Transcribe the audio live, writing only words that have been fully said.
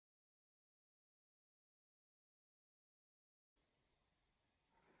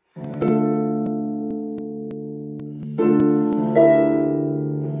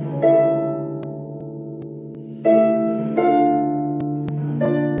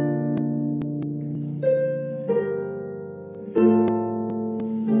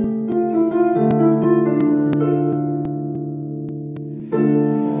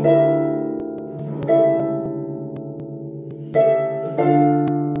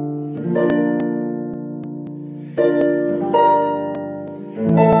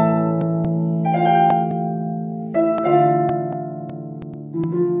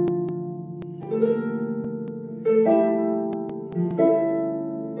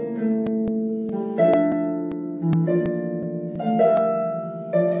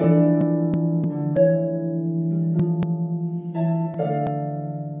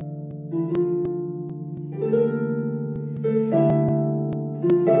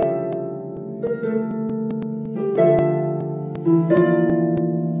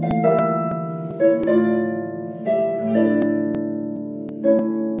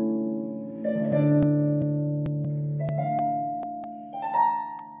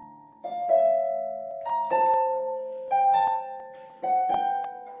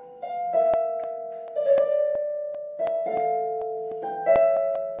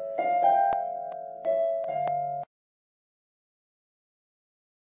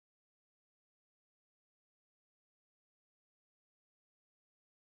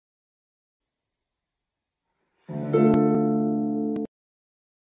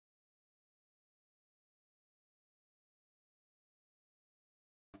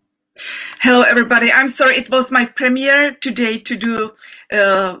Hello, everybody. I'm sorry, it was my premiere today to do,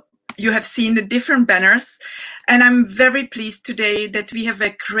 you have seen the different banners, and I'm very pleased today that we have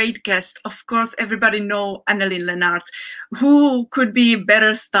a great guest. Of course, everybody know ANNELEEN LENAERTS. Who could be a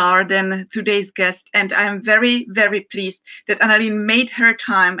better star than today's guest? And I'm very, very pleased that ANNELEEN made her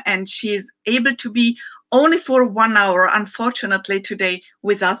time and she is able to be only for 1 hour, unfortunately, today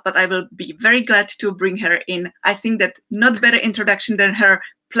with us, but I will be very glad to bring her in. I think that not better introduction than her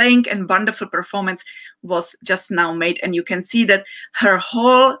playing and wonderful performance was just now made, and you can see that her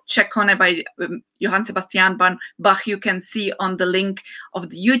whole Chaconne by Johann Sebastian Bach you can see on the link of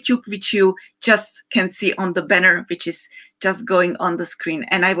the YouTube, which you just can see on the banner, which is just going on the screen.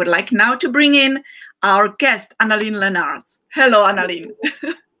 And I would like now to bring in our guest, ANNELEEN LENAERTS. Hello, ANNELEEN.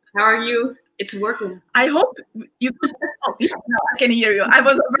 How are you? It's working. I hope you. Oh, yeah, no, I can hear you. I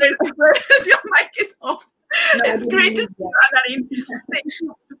was afraid your mic is off. No, it's great to see you, ANNELEEN. Thank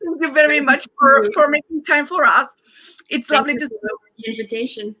you very much for making time for us. It's lovely to see you. The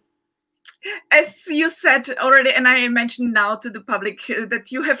invitation. As you said already, and I mentioned now to the public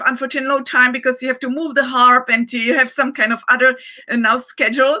that you have unfortunately no time because you have to move the harp and you have some kind of other now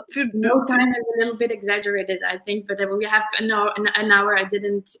schedule to do. No time is a little bit exaggerated, I think, but we have an hour. I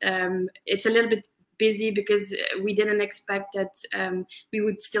didn't. It's a little bit busy because we didn't expect that we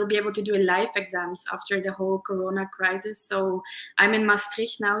would still be able to do live exams after the whole Corona crisis. So I'm in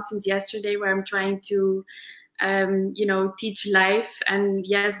Maastricht now since yesterday, where I'm trying to you know, teach live. And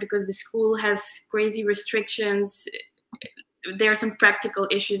yes, because the school has crazy restrictions, there are some practical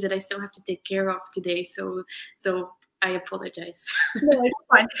issues that I still have to take care of today. So I apologize. No, it's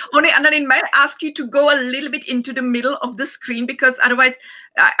fine. Only, ANNELEEN, may I ask you to go a little bit into the middle of the screen, because otherwise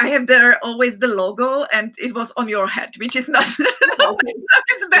I have there always the logo and it was on your head, which is not, Okay.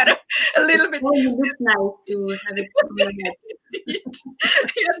 It's better a little bit. Oh, it looks nice to have it on my head.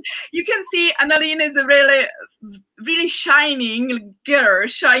 Yes, you can see ANNELEEN is a really shining girl,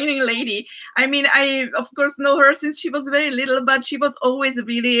 shining lady. I mean, I of course know her since she was very little, but she was always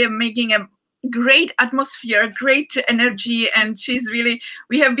really making a great atmosphere, great energy, and she's really,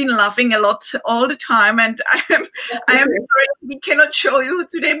 we have been laughing a lot all the time, and I am sorry we cannot show you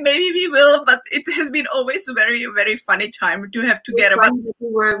today. Maybe we will, but it has been always a very, very funny time to have together. But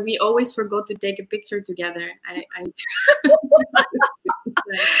we always forgot to take a picture together. You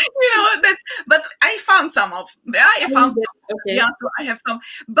know, but I found some of, I found some. Okay. Yeah, so I have some,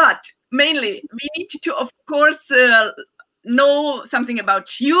 but mainly we need to, of course, know something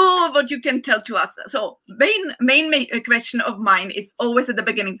about you, what you can tell to us. So main question of mine is always at the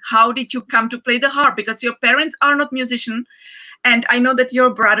beginning: how did you come to play the harp? Because your parents are not musicians, and I know that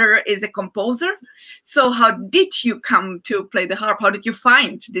your brother is a composer. So how did you come to play the harp? How did you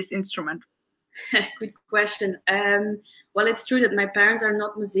find this instrument? Good question. Well, it's true that my parents are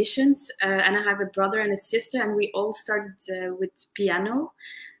not musicians, and I have a brother and a sister, and we all started with piano.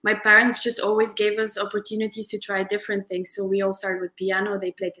 My parents just always gave us opportunities to try different things. So we all started with piano,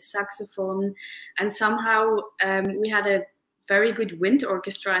 they played the saxophone, and somehow we had a very good wind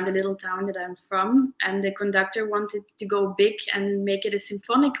orchestra in the little town that I'm from, and the conductor wanted to go big and make it a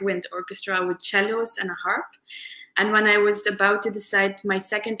symphonic wind orchestra with cellos and a harp. And when I was about to decide my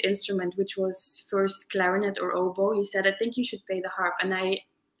second instrument, which was first clarinet or oboe, he said, I think you should play the harp. And I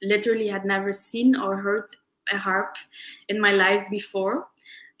literally had never seen or heard a harp in my life before.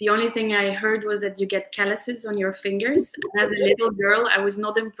 The only thing I heard was that you get calluses on your fingers. And as a little girl, I was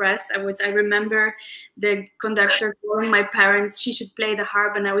not impressed. I remember the conductor calling my parents, she should play the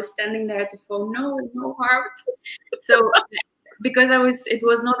harp. And I was standing there at the phone, no harp. So because it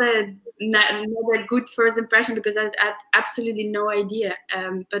was not a good first impression, because I had absolutely no idea.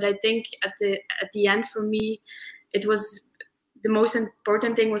 But I think at the end for me, it was the most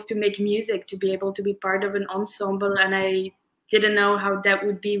important thing was to make music, to be able to be part of an ensemble. And I didn't know how that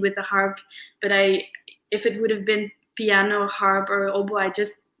would be with the harp, but if it would have been piano, harp, or oboe, I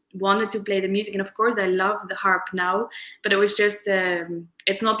just wanted to play the music. And of course I love the harp now, but it was just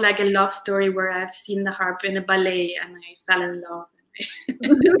it's not like a love story where I've seen the harp in a ballet and I fell in love.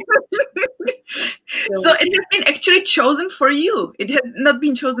 So it has been actually chosen for you. It has not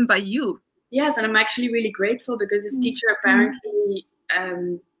been chosen by you. Yes, and I'm actually really grateful, because this teacher apparently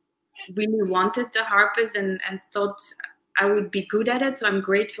really wanted the harpist and thought I would be good at it. So I'm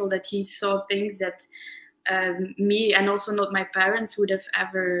grateful that he saw things that me and also not my parents would have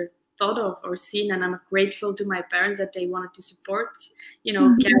ever thought of or seen. And I'm grateful to my parents that they wanted to support,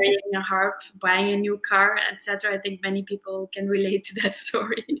 carrying a harp, buying a new car, etc. I think many people can relate to that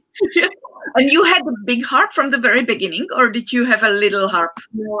story. Yeah. And you had a big harp from the very beginning, or did you have a little harp?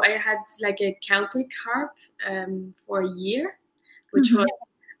 No, I had like a Celtic harp for a year, which was,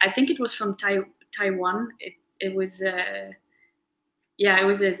 I think it was from Taiwan. It was, so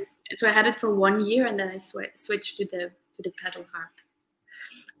I had it for 1 year, and then I switched to the pedal harp.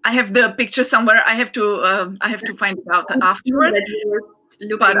 I have the picture somewhere. I have to find it out afterwards.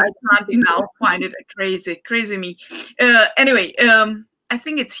 But I can't now find it. Crazy me. Anyway, I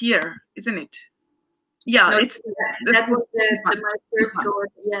think it's here, isn't it? Yeah, no, that was my first go.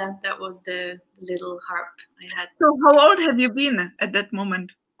 Yeah, that was the little harp I had. So how old have you been at that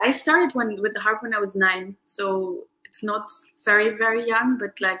moment? I started with the harp when I was 9, so it's not very, very young,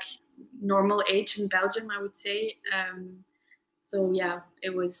 but like normal age in Belgium, I would say. So yeah,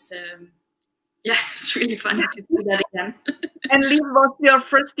 it was, it's really funny to do that again. And Liv was your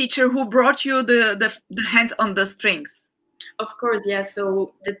first teacher who brought you the hands on the strings. Of course, yeah.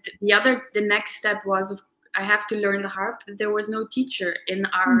 So the next step was I have to learn the harp. There was no teacher in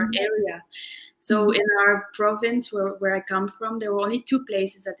our area. So in our province where I come from, there were only 2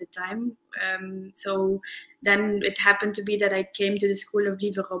 places at the time. So then it happened to be that I came to the school of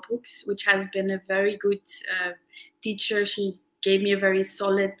Lieve Robrooks, which has been a very good teacher. She gave me a very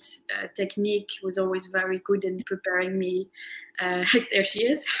solid technique, was always very good in preparing me. There she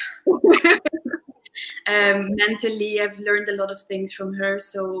is. Mentally, I've learned a lot of things from her.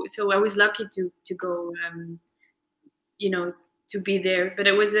 So I was lucky to go, to be there. But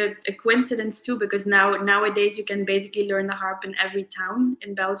it was a coincidence too, because nowadays you can basically learn the harp in every town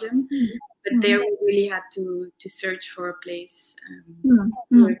in Belgium. But there we really had to search for a place.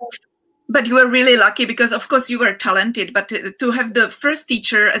 But you were really lucky, because of course you were talented, but to have the first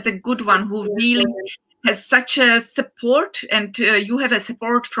teacher as a good one who really has such a support, and you have a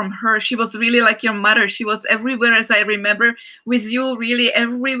support from her. She was really like your mother. She was everywhere, as I remember, with you, really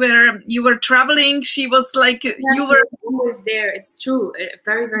everywhere. You were traveling. She was like, you were always there. It's true.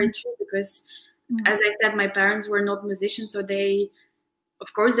 Very, very true. Because as I said, my parents were not musicians. So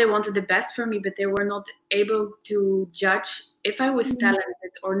of course, they wanted the best for me, but they were not able to judge if I was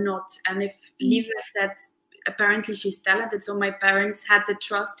talented or not. And if Lieve said, apparently she's talented, so my parents had the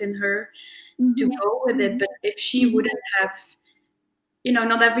trust in her to go with it. But if she wouldn't have,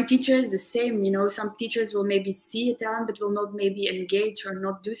 not every teacher is the same. Some teachers will maybe see a talent, but will not maybe engage or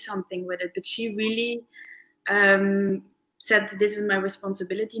not do something with it. But she really said, this is my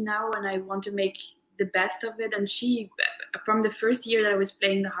responsibility now, and I want to make the best of it. And she, from the first year that I was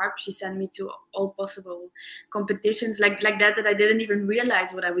playing the harp, she sent me to all possible competitions like that I didn't even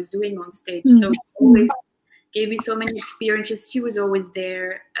realize what I was doing on stage. So she always gave me so many experiences. She was always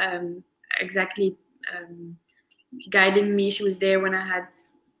there, guiding me. She was there when I had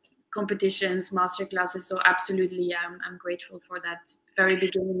competitions, master classes. So absolutely, I'm grateful for that very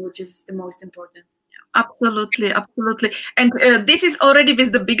beginning, which is the most important. Absolutely. And this is already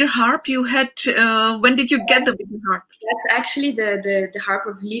with the bigger harp you had. When did you get the bigger harp? That's actually the harp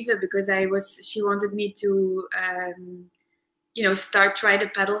of Lieve, because she wanted me to try the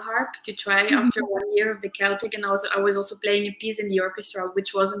pedal harp to try after 1 year of the Celtic, and also I was also playing a piece in the orchestra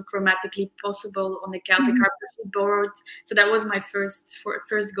which wasn't chromatically possible on the Celtic harp that we borrowed. So that was my first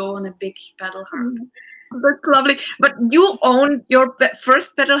go on a big pedal harp. That's lovely. But you owned your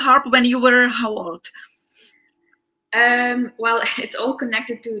first pedal harp when you were how old? Well, it's all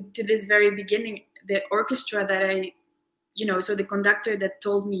connected to this very beginning. The orchestra that I, so the conductor that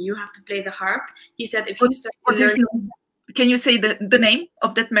told me you have to play the harp, he said if you start to learn. Can you say the name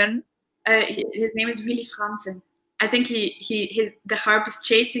of that man? His name is Willy Franzen. I think the harp is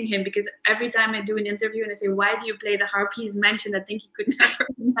chasing him, because every time I do an interview and I say, why do you play the harp? He's mentioned, I think he could never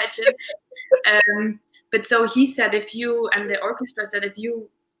imagine. But so he said, and the orchestra said, if you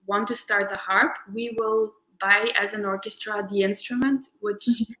want to start the harp, we will buy as an orchestra the instrument, which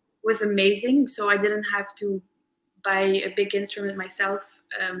was amazing. So I didn't have to buy a big instrument myself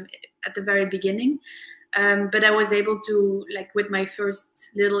at the very beginning. But I was able to, like, with my first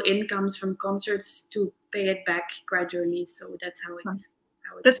little incomes from concerts, to pay it back gradually. So that's how it's.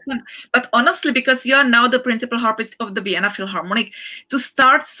 That's fun. But honestly, because you are now the principal harpist of the Vienna Philharmonic, to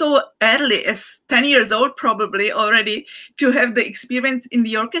start so early, as 10 years old probably already, to have the experience in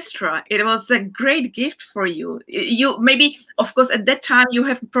the orchestra, it was a great gift for you. You maybe, of course, at that time, you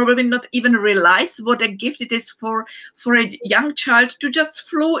have probably not even realized what a gift it is for a young child to just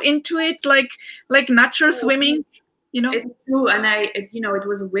flow into it like natural swimming. It's true, and it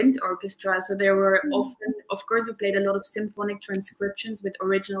was a wind orchestra, so there were often, of course, we played a lot of symphonic transcriptions with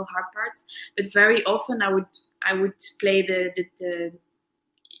original harp parts, but very often I would play the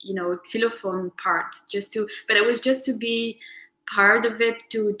xylophone part, but it was just to be part of it,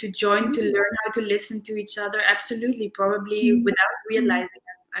 to join, to learn how to listen to each other. Absolutely, probably without realizing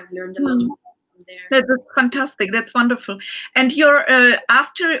I've learned a lot. That's fantastic. That's wonderful. And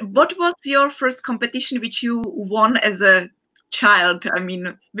what was your first competition which you won as a child? I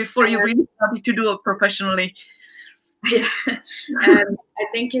mean, before you really started to do it professionally. Yeah, I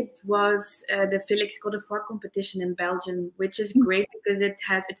think it was the Felix Godefroy competition in Belgium, which is great because it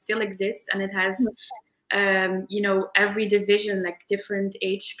still exists, and it has every division, like different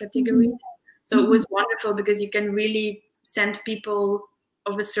age categories. So it was wonderful because you can really send people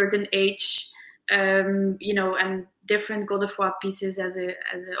of a certain age, and different Godefroy pieces as an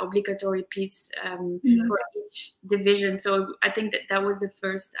obligatory piece for each division. So I think that was the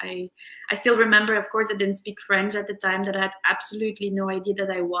first. I still remember, of course, I didn't speak French at the time, that I had absolutely no idea that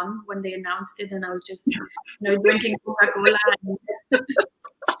I won when they announced it, and I was just drinking Coca-Cola. I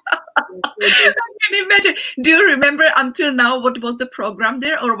can imagine. Do you remember until now what was the program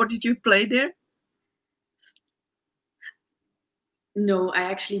there, or what did you play there? No, I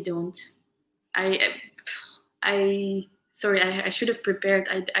actually don't. Sorry, I should have prepared.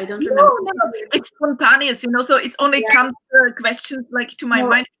 I don't remember. No. It's spontaneous, so it's only comes questions like to my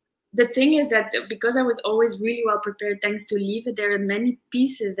mind. The thing is that because I was always really well prepared, thanks to Lieve, there are many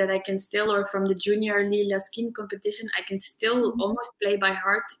pieces that I can still, or from the junior Lille Laskin competition, I can still almost play by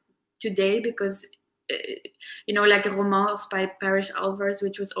heart today, because like a Romance by Parrish Alvarez,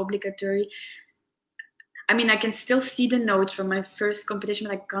 which was obligatory. I mean, I can still see the notes from my first competition,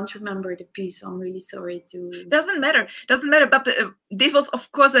 but I can't remember the piece. So I'm really sorry to. Doesn't matter. But this was,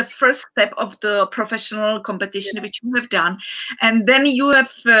 of course, a first step of the professional competition which you have done, and then you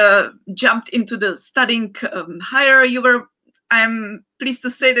have jumped into the studying higher. I'm pleased to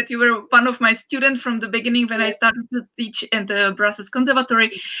say that you were one of my students from the beginning when I started to teach at the Brussels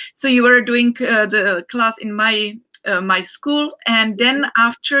Conservatory. So you were doing the class in my school, and then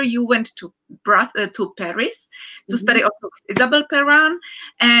after you went to Paris to study also with Isabelle Perrin,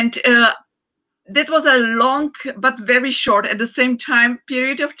 and that was a long but very short at the same time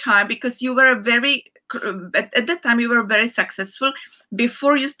period of time, because you were at that time you were very successful.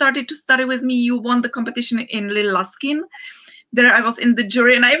 Before you started to study with me, you won the competition in Lille Laskin. There I was in the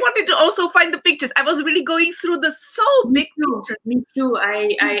jury, and I wanted to also find the pictures. I was really going through the big pictures. Me too.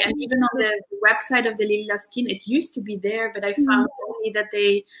 And even on the website of the Lille Laskin, it used to be there, but I found only that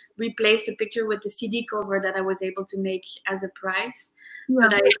they replaced the picture with the CD cover that I was able to make as a prize. Yeah.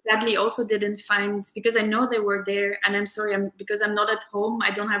 But I sadly also didn't find, because I know they were there, and I'm sorry, because I'm not at home,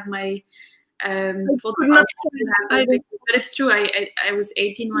 I don't have my photo. But it's true. I was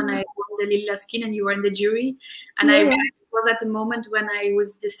 18 when I won the Lille Laskin, and you were in the jury, and I was at the moment when I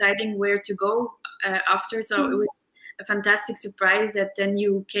was deciding where to go after. So it was a fantastic surprise that then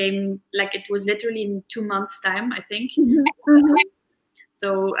you came, like it was literally in 2 months' time, I think.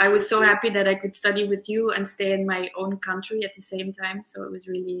 So I was so happy that I could study with you and stay in my own country at the same time. So it was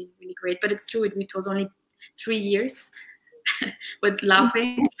really, really great. But it's true, it was only 3 years. with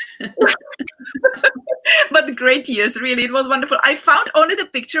laughing. But great years, really. It was wonderful. I found only the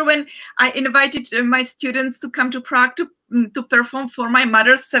picture when I invited my students to come to Prague to perform for my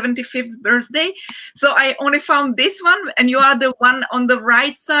mother's 75th birthday. So I only found this one, and you are the one on the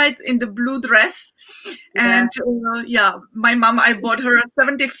right side in the blue dress. Yeah. And yeah, my mom, I bought her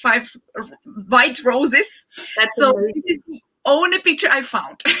 75 white roses. That's so amazing. this is the only picture I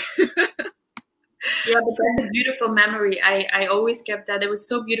found. Yeah, but that's a beautiful memory. I always kept that. It was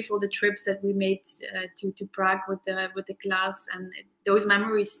so beautiful, the trips that we made to Prague with the class, and those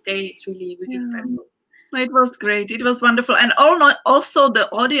memories stay. It's really, really special. It was great. It was wonderful. And also the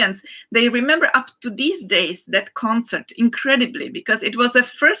audience, they remember up to these days that concert incredibly, because it was the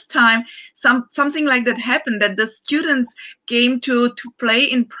first time something like that happened, that the students came to play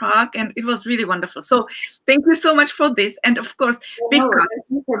in Prague, and it was really wonderful. So thank you so much for this. And of course, thank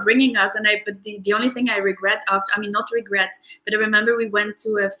you for bringing us. And but the only thing I regret after, I mean, not regret, but I remember we went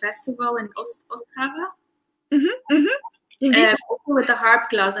to a festival in Ostrava. With the harp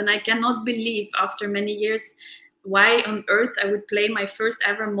class, and I cannot believe after many years why on earth I would play my first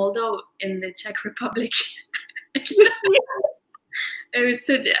ever Moldo in the Czech Republic. It was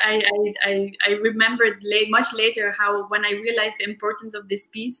so, I remembered much later how, when I realized the importance of this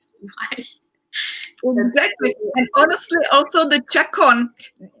piece, why. Exactly. And honestly, also the Czechon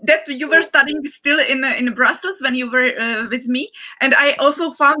that you were studying still in Brussels when you were with me, and I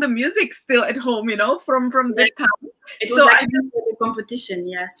also found the music still at home, you know, from that time. It was like the competition,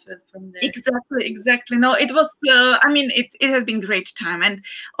 yes, from there. Exactly. No, it was. I mean, it has been great time, and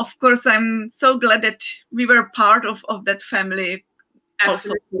of course, I'm so glad that we were part of that family.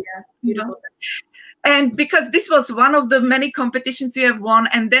 Absolutely, also. Yeah, beautiful. And because this was one of the many competitions you have won,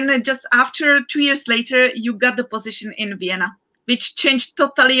 and then just after 2 years later, you got the position in Vienna, which changed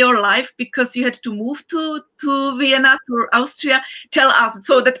totally your life, because you had to move to Vienna, to Austria. Tell us,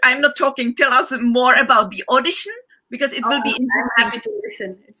 so that I'm not talking, tell us more about the audition, because it will be interesting. I'm happy to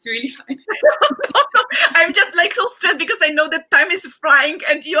listen. It's really fun. I'm just like so stressed, because I know that time is flying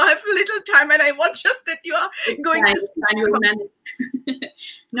and you have little time, and I want just that you are going to manage.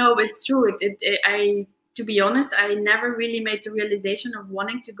 No, it's true. To be honest, I never really made the realization of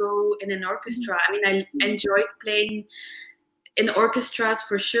wanting to go in an orchestra. I mean, I enjoyed playing in orchestras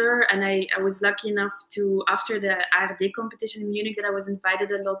for sure, and I was lucky enough to, after the ARD competition in Munich, that I was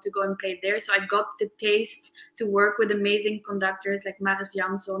invited a lot to go and play there. So I got the taste to work with amazing conductors like Maris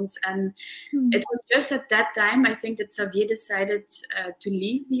Jansons, and it was just at that time, I think, that Xavier decided to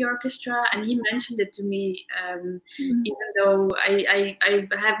leave the orchestra, and he mentioned it to me, even though I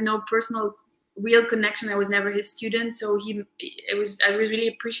have no personal real connection. I was never his student, so I was really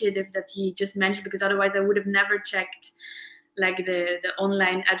appreciative that he just mentioned, because otherwise I would have never checked like the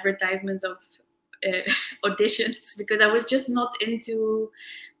online advertisements of auditions, because I was just not into,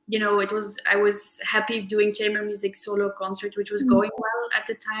 you know, I was happy doing chamber music solo concert, which was going well at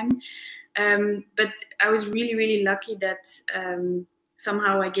the time, but I was really, really lucky that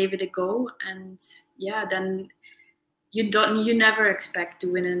somehow I gave it a go. And yeah, then you never expect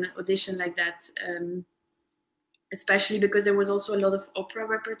to win an audition like that, especially because there was also a lot of opera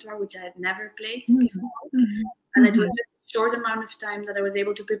repertoire which I had never played before, and it was just a short amount of time that I was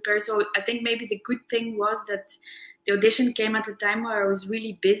able to prepare. So I think maybe the good thing was that the audition came at a time where I was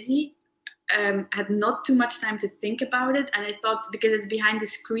really busy, had not too much time to think about it, and I thought, because it's behind the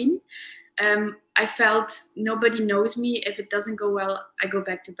screen, I felt nobody knows me. If it doesn't go well, I go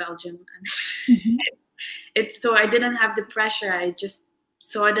back to Belgium. And so I didn't have the pressure. I just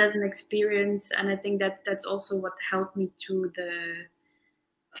saw it as an experience, and I think that's also what helped me through the.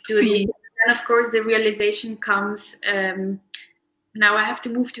 And of course, the realization comes. Now I have to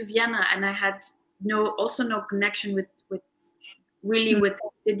move to Vienna, and I had no connection with the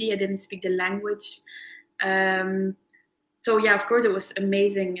city. I didn't speak the language, so yeah, of course, it was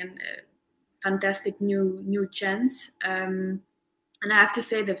amazing and fantastic new chance. And I have to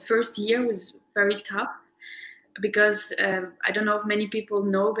say, the first year was very tough, because I don't know if many people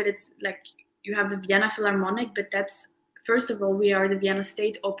know, but it's like you have the Vienna Philharmonic, but that's, first of all, we are the Vienna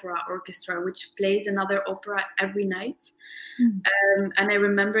State Opera Orchestra, which plays another opera every night. And I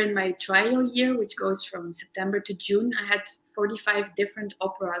remember in my trial year, which goes from September to June, I had 45 different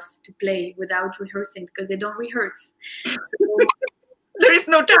operas to play without rehearsing, because they don't rehearse. So, there is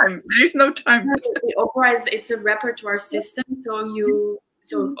no time. The opera it's a repertoire system, so all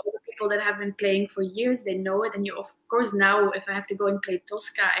the people that have been playing for years, they know it. And you, of course, now if I have to go and play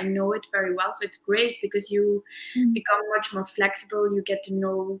Tosca, I know it very well. So it's great, because you become much more flexible. You get to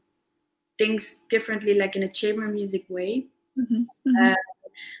know things differently, like in a chamber music way.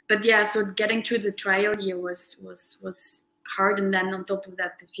 But yeah, so getting through the trial year was hard. And then on top of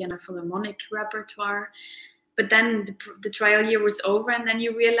that, the Vienna Philharmonic repertoire. But then the trial year was over, and then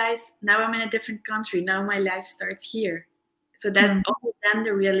you realize, now I'm in a different country. Now my life starts here. So that only then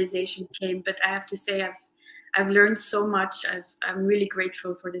the realization came. But I have to say, I've learned so much. I'm really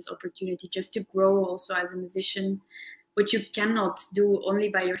grateful for this opportunity, just to grow also as a musician, which you cannot do only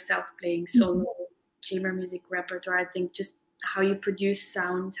by yourself playing solo chamber music repertoire. I think just how you produce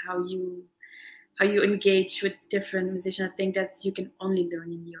sound, how you engage with different musicians, I think that's you can only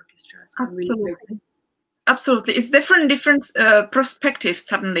learn in the orchestra. So I'm really grateful. Absolutely. It's different perspective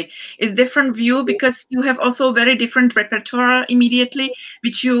suddenly. It's different view, because you have also very different repertoire immediately,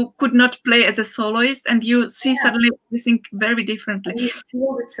 which you could not play as a soloist, and you see suddenly everything very differently. And you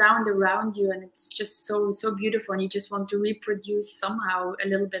feel the sound around you, and it's just so beautiful, and you just want to reproduce somehow a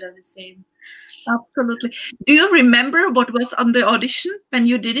little bit of the same. Absolutely. Do you remember what was on the audition when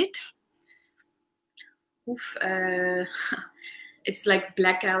you did it? Oof, it's like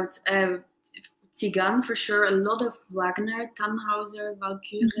blackout. Tzigane for sure, a lot of Wagner, Tannhauser,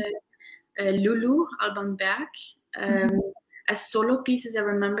 Walküre, Lulu, Alban Berg. As solo pieces, I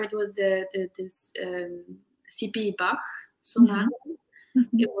remember it was this C.P. Bach sonata.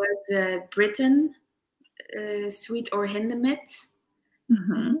 It was Britain, Suite or Hindemith.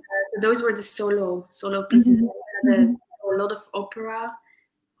 So those were the solo pieces. I had a lot of opera.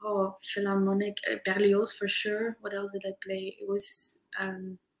 Oh, Philharmonic, Berlioz for sure. What else did I play? It was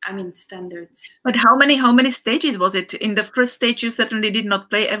I mean, standards. But how many stages was it? In the first stage, you certainly did not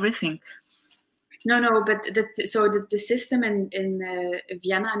play everything. No, but the system in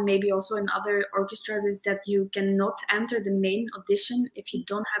Vienna, and maybe also in other orchestras, is that you cannot enter the main audition if you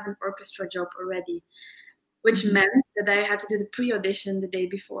don't have an orchestra job already, which meant that I had to do the pre-audition the day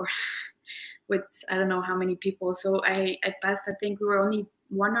before with I don't know how many people. So I passed, I think we were only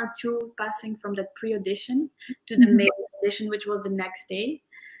 1 or 2 passing from that pre-audition to the main audition, which was the next day.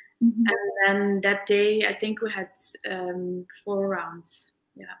 And then that day, I think we had 4 rounds.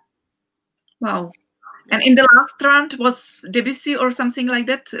 Yeah. Wow. And in the last round was Debussy or something like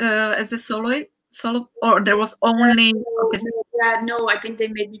that as a solo, or there was only. No, I think they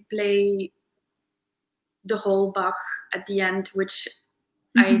made me play the whole Bach at the end, which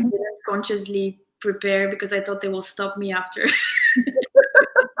I didn't consciously prepare because I thought they will stop me after.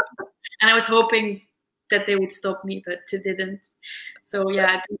 And I was hoping that they would stop me, but they didn't. So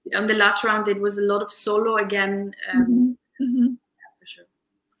yeah, on the last round, it was a lot of solo again. Yeah, for sure.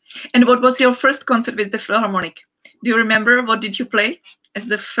 And what was your first concert with the Philharmonic? Do you remember what did you play as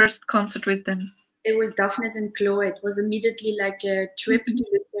the first concert with them? It was Daphnis and Chloe. It was immediately like a trip to the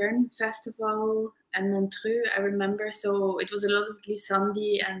Lucerne Festival and Montreux, I remember. So it was a lot of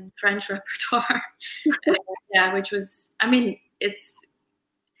glissandi and French repertoire. Yeah, which was, I mean, it's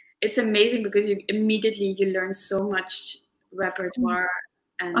amazing because you immediately learn so much repertoire.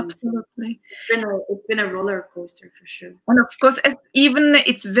 And absolutely, it's been a roller coaster for sure. And of course, even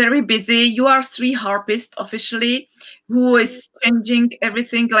it's very busy. You are 3 harpists officially, who is changing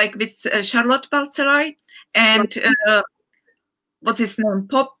everything, like with Charlotte Balcerai and what's his name?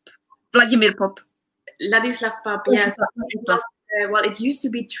 Vladimir Pop. Ladislav Pop, yes. Well, it used to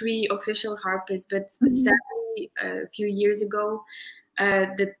be 3 official harpists, but sadly, a few years ago,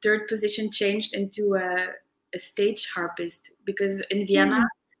 the 3rd position changed into a stage harpist, because in Vienna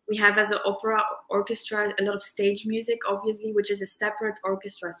we have, as an opera orchestra, a lot of stage music, obviously, which is a separate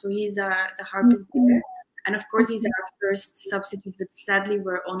orchestra. So he's the harpist there, and of course he's our first substitute. But sadly,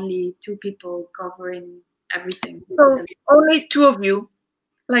 we're only 2 people covering everything. So only 2 of you,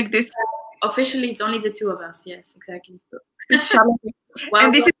 like this. Officially, it's only the 2 of us. Yes, exactly. Well,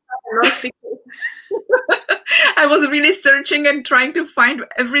 and this is a lot of people. I was really searching and trying to find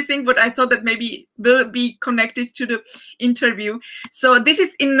everything, but I thought that maybe will be connected to the interview. So this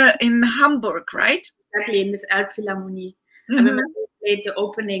is in Hamburg, right? Exactly, in the Elbphilharmonie. I remember we played the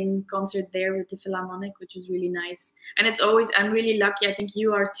opening concert there with the Philharmonic, which was really nice. And it's always, I'm really lucky, I think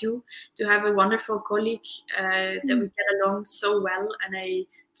you are too, to have a wonderful colleague that we get along so well. And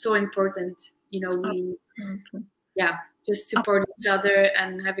it's so important, you know, we, just support each other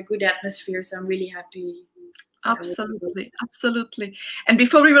and have a good atmosphere. So I'm really happy. Absolutely, absolutely. And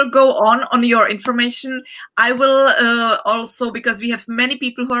before we will go on your information, I will also, because we have many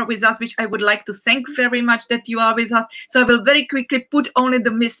people who are with us, which I would like to thank very much that you are with us. So I will very quickly put only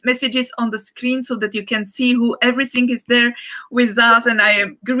the messages on the screen so that you can see who everything is there with us. And I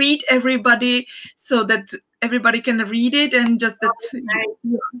greet everybody so that everybody can read it, and just that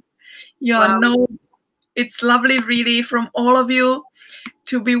it's lovely really from all of you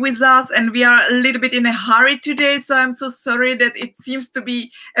to be with us, and we are a little bit in a hurry today, so I'm so sorry that it seems to be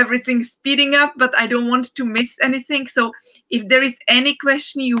everything speeding up, but I don't want to miss anything. So if there is any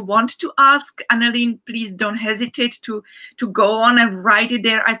question you want to ask Anneleen, please don't hesitate to go on and write it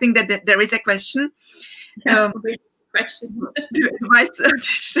there. I think that there is a question. Question. Do you advise?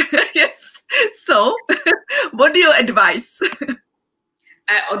 Yes. So what do you advise?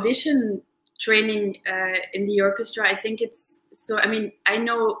 Audition training in the orchestra, I think it's so, I mean, I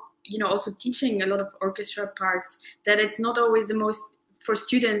know, you know, also teaching a lot of orchestra parts, that it's not always the most, for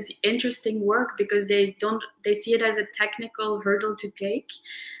students, interesting work, because they see it as a technical hurdle to take,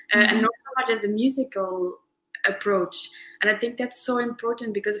 and not so much as a musical approach. And I think that's so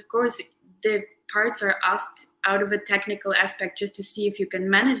important, because of course the parts are asked out of a technical aspect just to see if you can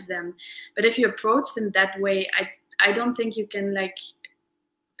manage them. But if you approach them that way, I don't think you can like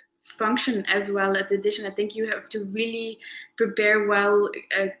function as well at the audition. I think you have to really prepare well,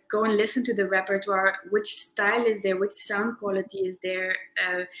 go and listen to the repertoire, which style is there, which sound quality is there,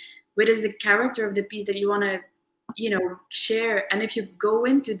 what is the character of the piece that you want to, you know, share. And if you go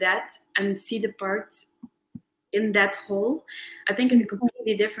into that and see the parts in that whole, I think it's a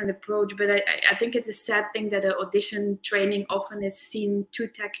completely different approach. But I think it's a sad thing that the audition training often is seen too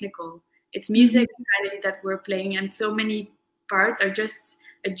technical. It's music that we're playing, and so many parts are just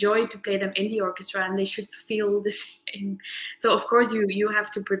a joy to play them in the orchestra, and they should feel the same. So of course you have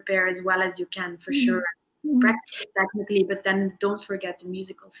to prepare as well as you can, for sure. Practice technically, but then don't forget the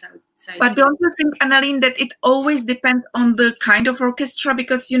musical side. But don't you think, Anneleen, that it always depends on the kind of orchestra,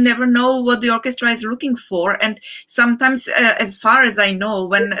 because you never know what the orchestra is looking for, and sometimes, as far as I know,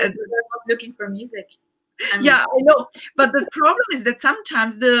 when they're not looking for music. I mean, yeah, I know, but the problem is that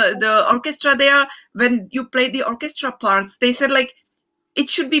sometimes the orchestra, when you play the orchestra parts, they said like it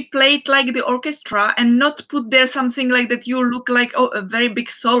should be played like the orchestra and not put there something like that you look like a very big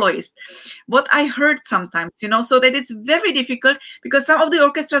soloist. What I heard sometimes, you know, so that it's very difficult, because some of the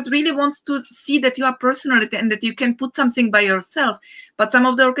orchestras really wants to see that you are personality and that you can put something by yourself. But some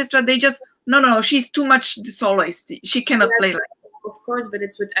of the orchestra, they just, no, she's too much the soloist. She cannot play like. Of course, but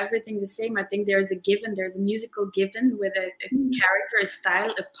it's with everything the same. I think there's a musical given with a character, a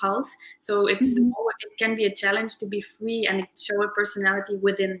style, a pulse. So it can be a challenge to be free and show a personality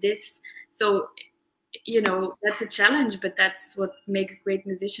within this. So, you know, that's a challenge, but that's what makes great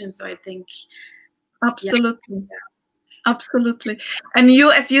musicians. So I think, absolutely. Yeah. Absolutely. And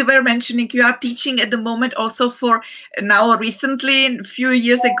you, as you were mentioning, you are teaching at the moment also for now recently, a few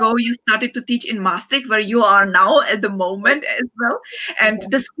years ago, you started to teach in Maastricht, where you are now at the moment as well. And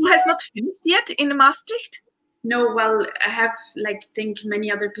the school has not finished yet in Maastricht? No, well, I have, like, think many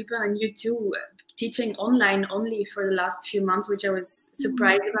other people, and you too, teaching online only for the last few months, which I was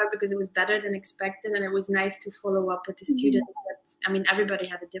surprised about, because it was better than expected, and it was nice to follow up with the students. But, I mean, everybody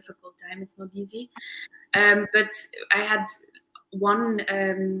had a difficult time. It's not easy. But I had one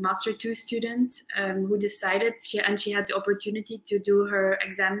Master 2 student who decided, she had the opportunity to do her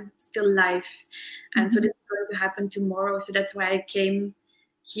exam still live. And so this is going to happen tomorrow. So that's why I came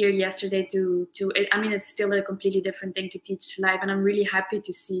here yesterday to I mean, it's still a completely different thing to teach live, and I'm really happy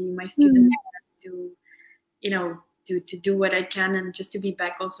to see my students to, you know, to do what I can, and just to be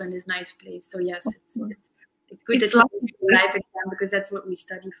back also in this nice place. So yes, it's good that you do live exam, because that's what we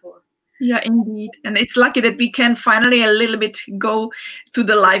study for. Yeah, indeed. And it's lucky that we can finally a little bit go to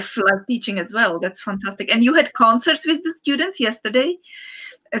the live teaching as well. That's fantastic. And you had concerts with the students yesterday,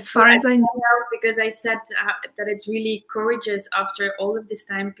 as far as I know. Because I said that it's really courageous after all of this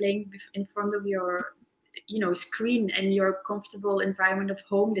time playing in front of your, you know, screen and your comfortable environment of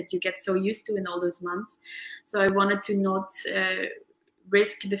home that you get so used to in all those months. So I wanted to not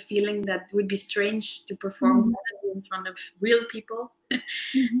risk the feeling that would be strange to perform in front of real people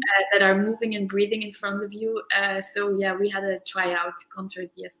that are moving and breathing in front of you. So yeah, we had a tryout concert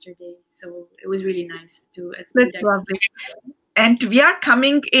yesterday, so it was really nice to. That's lovely. And we are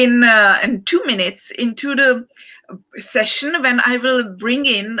coming in 2 minutes into the session when I will bring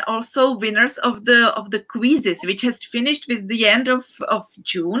in also winners of the quizzes, which has finished with the end of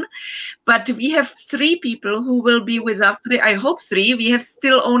June. But we have 3 people who will be with us today. I hope 3. We have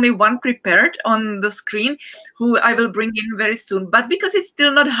still only 1 prepared on the screen, who I will bring in very soon. But because it's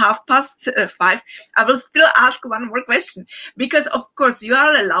still not 5:30, I will still ask one more question. Because of course you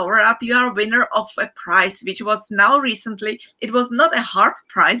are a laureate, you are a winner of a prize, which was now recently. It was not a harp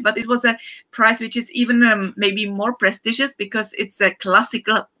prize, but it was a prize which is even maybe more prestigious, because it's a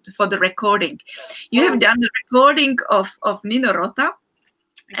classical for the recording. You have done the recording of Nino Rota,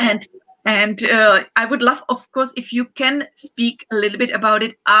 and And I would love, of course, if you can speak a little bit about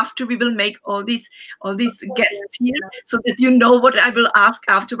it after we will make all these guests here, so that you know what I will ask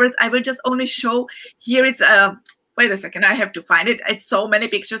afterwards. I will just only show, here is wait a second, I have to find it. It's so many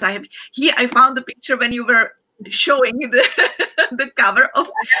pictures. I have here, I found the picture when you were showing the the cover of.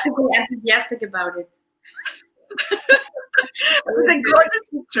 I have to be enthusiastic about it. It's a gorgeous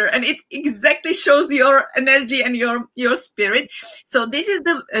picture, and it exactly shows your energy and your spirit. So this is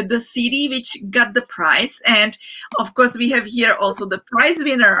the CD which got the prize, and of course we have here also the prize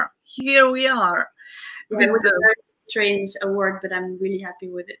winner. Here we are. Yeah, it was a very strange award, but I'm really happy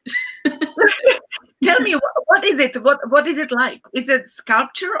with it. Tell me, what is it? What is it like? Is it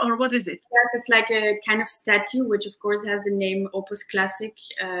sculpture or what is it? Yes, it's like a kind of statue, which of course has the name Opus Classic,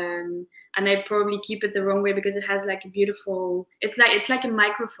 and I probably keep it the wrong way because it has like a beautiful. It's like a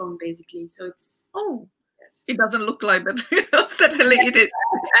microphone basically. So it's. Oh, yes. It doesn't look like, but certainly it is.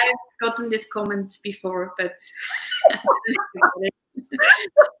 I've gotten this comment before, but.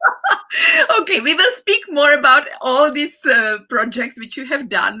 Okay, we will speak more about all these projects which you have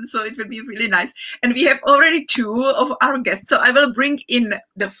done, so it will be really nice. And we have already two of our guests, so I will bring in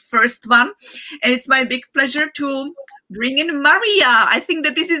the first one, and it's my big pleasure to bring in Maria. I think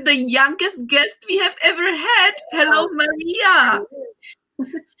that this is the youngest guest we have ever had. Hello, Maria.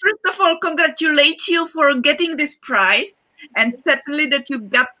 First of all, congratulate you for getting this prize, and certainly that you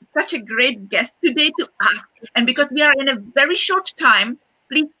got such a great guest today to ask. And because we are in a very short time,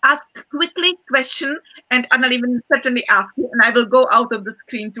 please ask quickly question, and ANNELEEN will certainly ask you, and I will go out of the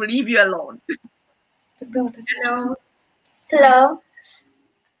screen to leave you alone. Hello. Hello.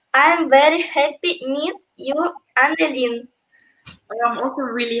 I'm very happy to meet you, ANNELEEN. I'm also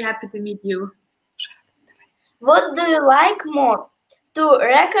really happy to meet you. What do you like more, to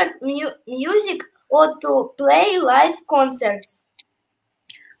record music or to play live concerts?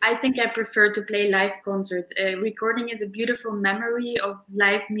 I think I prefer to play live concerts. Recording is a beautiful memory of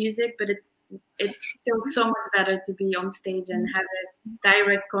live music, but it's still so much better to be on stage and have a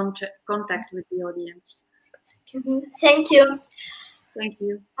direct contact with the audience. Thank you. Thank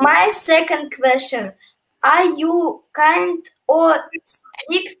you. My second question: are you kind or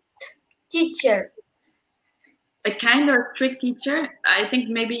strict teacher? A kind or strict teacher? I think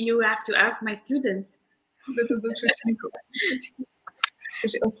maybe you have to ask my students. Okay, thank you.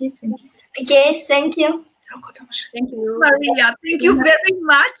 Okay, thank you. Thank you. Maria, thank you very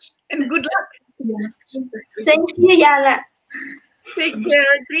much, and good luck. Thank you, Jana. Take care.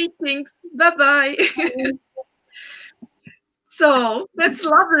 Greetings. Bye-bye. So that's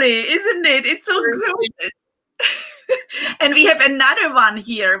lovely, isn't it? It's so good. And we have another one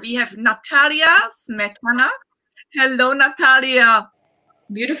here. We have Natalia Smetana. Hello, Natalia.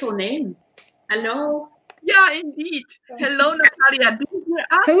 Beautiful name. Hello. Yeah, indeed. Hello, Natalia. Do you hear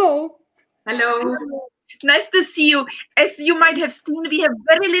us? Hello. Hello. Nice to see you. As you might have seen, we have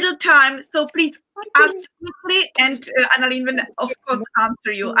very little time, so please ask quickly, and ANNELEEN will, of course,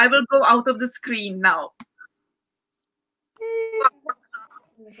 answer you. I will go out of the screen now.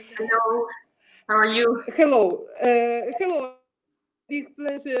 Hello. How are you? Hello. Hello. Big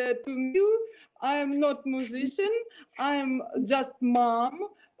pleasure to meet you. I'm not musician. I'm just mom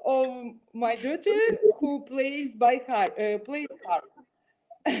of my daughter who plays harp.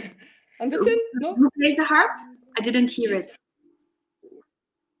 Understand? No? Who plays the harp? I didn't hear it.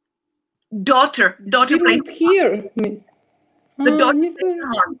 Daughter Didn't plays hear me. the daughter plays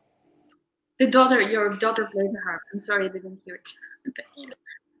the harp. The daughter, your daughter plays the harp. I'm sorry, I didn't hear it.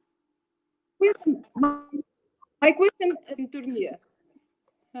 My question in Turnier.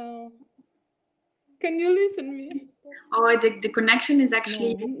 Can you listen to me? Oh, the connection is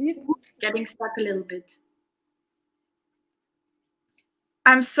actually getting stuck a little bit.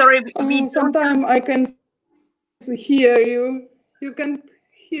 I'm sorry. Sometimes I can hear you. You can't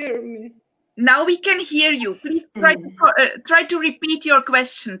hear me. Now we can hear you. Please try to repeat your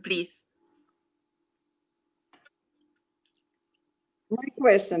question, please. My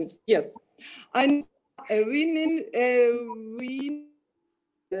question, yes. I'm winning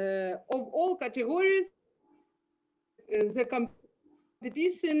of all categories the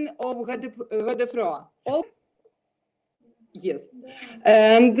competition of Godefroy. All, yes.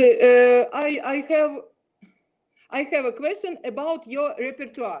 And I have a question about your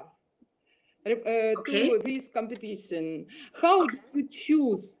repertoire. To this competition. How did you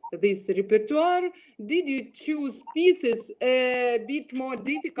choose this repertoire? Did you choose pieces a bit more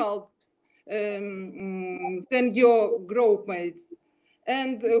difficult than your group mates?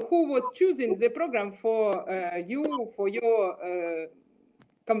 And who was choosing the program for your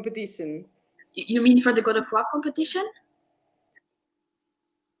competition? You mean for the God of Rock competition?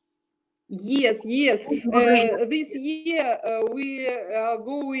 Yes. This year we are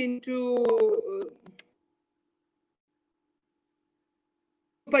going to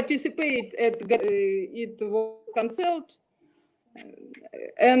participate at it was concert,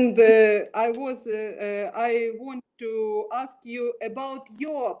 and I want to ask you about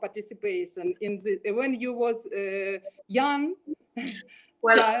your participation in when you was young.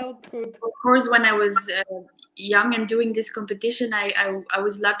 Well, childhood. of course, when I was young and doing this competition, I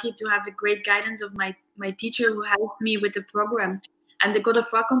was lucky to have a great guidance of my teacher who helped me with the program. And the God of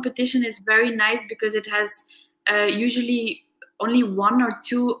Rock competition is very nice because it has usually only 1 or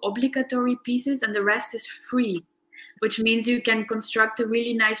 2 obligatory pieces and the rest is free, which means you can construct a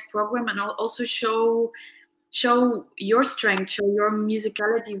really nice program and also show your strength, show your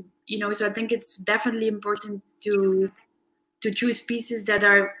musicality, you know. So I think it's definitely important to choose pieces that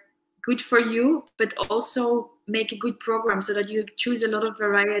are good for you, but also make a good program so that you choose a lot of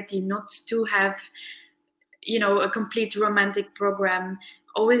variety, not to have, you know, a complete romantic program.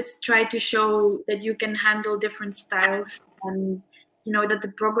 Always try to show that you can handle different styles and, you know, that the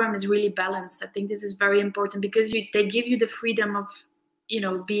program is really balanced. I think this is very important because they give you the freedom of, you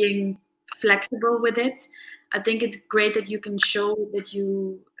know, being flexible with it. I think it's great that you can show that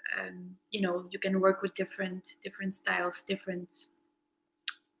you, you know, you can work with different styles,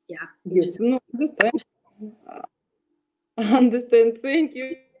 yeah. Yes, no, understand. Understand. Thank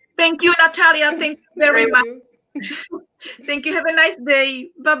you. Thank you, Natalia. Thank you very much. You. Thank you. Have a nice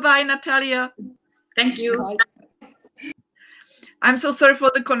day. Bye-bye, Natalia. Thank you. Bye. I'm so sorry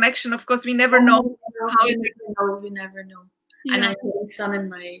for the connection. Of course, we never know how you never know. Yeah. And I have the sun in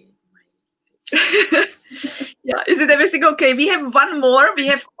my yeah, is it everything okay? We have one more. We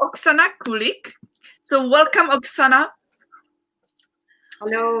have Oksana Kulik. So welcome, Oksana.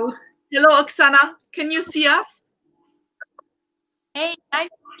 Hello. Hello, Oksana. Can you see us? Hey, nice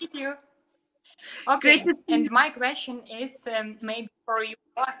to meet you. Okay, Great to see and you. my question is maybe for you.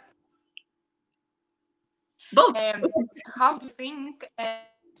 Both. How do you think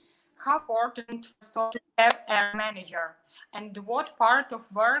how important for to have a manager, and what part of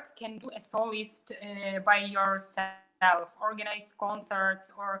work can do a soloist by yourself? Organize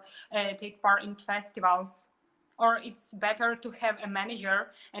concerts or take part in festivals, or it's better to have a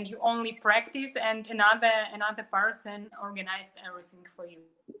manager and you only practice and another person organized everything for you?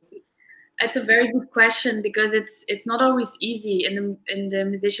 It's a very good question because it's not always easy in the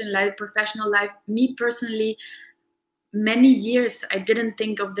musician life, professional life. Me personally, many years I didn't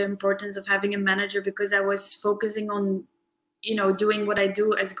think of the importance of having a manager because I was focusing on, you know, doing what I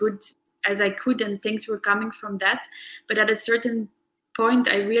do as good as I could, and things were coming from that. But at a certain point,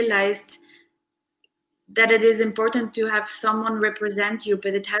 I realized that it is important to have someone represent you,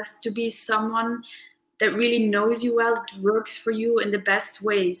 but it has to be someone that really knows you well, that works for you in the best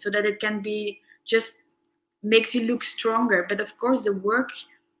way, so that it can be just makes you look stronger. But of course, the work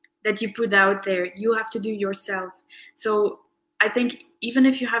that you put out there, you have to do yourself. So I think even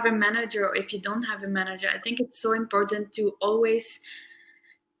if you have a manager or if you don't have a manager, I think it's so important to always,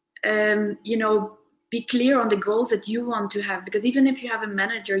 you know, be clear on the goals that you want to have, because even if you have a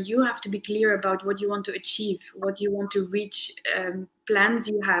manager, you have to be clear about what you want to achieve, what you want to reach, plans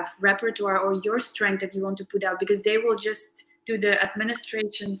you have, repertoire, or your strength that you want to put out, because they will just do the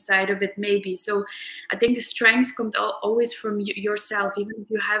administration side of it maybe. So I think the strengths come always from yourself, even if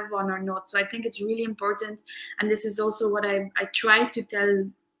you have one or not. So I think it's really important, and this is also what I try to tell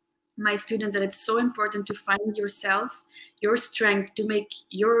my students, that it's so important to find yourself, your strength, to make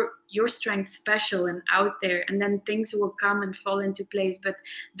your strength special and out there, and then things will come and fall into place. But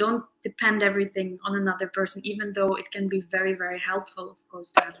don't depend everything on another person, even though it can be very, very helpful, of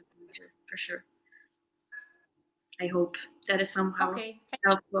course, to have a manager, for sure. I hope that is somehow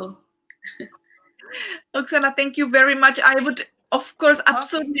helpful. Oksana, thank you very much. I would, of course,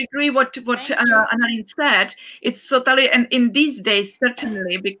 absolutely agree what ANNELEEN said. It's totally, and in these days,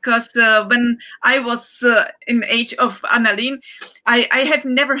 certainly, because when I was in age of ANNELEEN, I have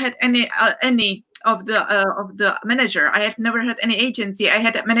never had any of the manager. I have never had any agency. I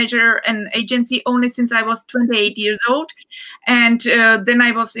had a manager and agency only since I was 28 years old, and then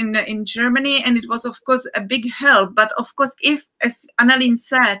I was in Germany, and it was, of course, a big help. But of course, if, as ANNELEEN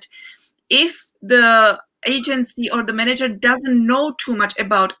said, if the agency or the manager doesn't know too much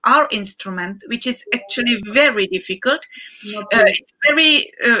about our instrument, which is actually very difficult,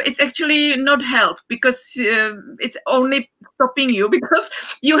 it's actually not help, because it's only stopping you, because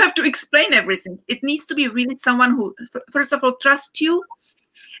you have to explain everything. It needs to be really someone who, first of all, trusts you,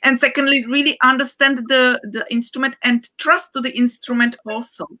 and secondly, really understand the instrument and trust to the instrument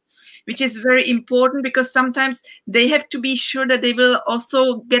also, which is very important, because sometimes they have to be sure that they will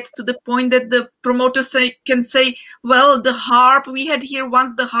also get to the point that the promoter can say, well, the harp, we had here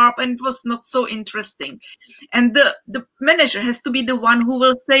once the harp and it was not so interesting. And the manager has to be the one who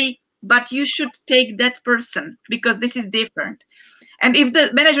will say, but you should take that person because this is different. And if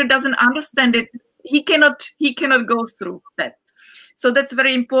the manager doesn't understand it, he cannot go through that. So that's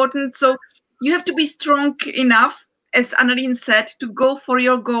very important. So you have to be strong enough, as Anneleen said, to go for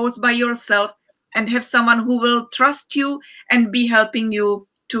your goals by yourself and have someone who will trust you and be helping you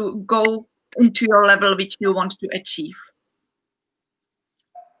to go into your level which you want to achieve.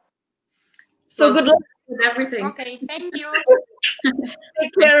 So well, good luck with everything. Okay, thank you.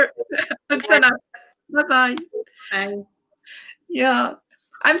 Take care, Oksana. Bye-bye. Bye. Yeah,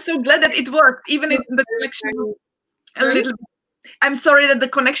 I'm so glad that it worked, even if the connection was a little bit. I'm sorry that the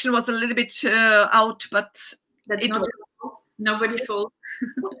connection was a little bit out, but that's not your fault. Nobody's fault.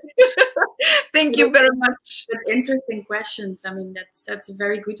 Thank you very much. But interesting questions. I mean, that's a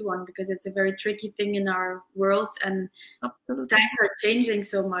very good one, because it's a very tricky thing in our world, and Absolutely. times are changing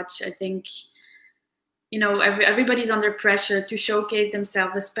so much. I think, you know, everybody's under pressure to showcase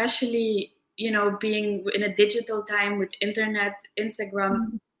themselves, especially, you know, being in a digital time with internet,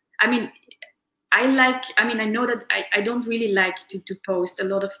 Instagram. I mean, I know that I don't really like to post a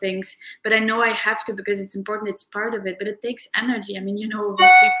lot of things, but I know I have to, because it's important, it's part of it, but it takes energy. I mean, you know,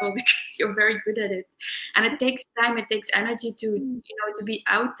 people, because you're very good at it, and it takes time, it takes energy to, you know, to be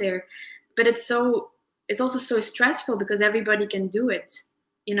out there, but it's also so stressful because everybody can do it,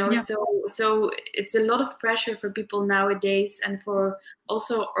 you know. Yeah. So it's a lot of pressure for people nowadays, and for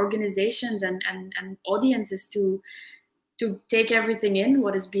also organizations and audiences to take everything in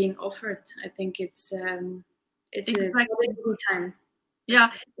what is being offered. I think it's Exactly. a good time.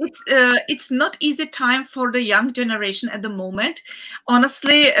 Yeah, it's not easy time for the young generation at the moment.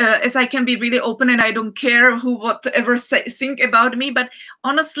 Honestly, as I can be really open, and I don't care who whatever think about me, but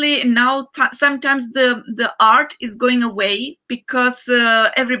honestly, now sometimes the art is going away, because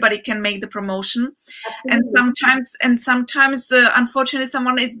everybody can make the promotion. Absolutely. and sometimes unfortunately,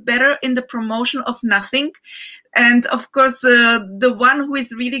 someone is better in the promotion of nothing. And of course, the one who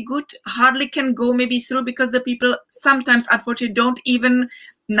is really good hardly can go maybe through, because the people sometimes, unfortunately, don't even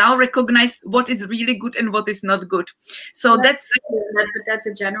now recognize what is really good and what is not good. So that's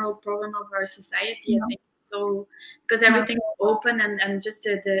a general problem of our society, I think. So because everything is open, and just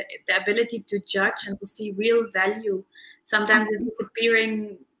the ability to judge and to see real value sometimes is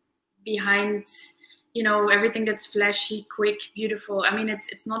disappearing behind, you know, everything that's flashy, quick, beautiful. I mean,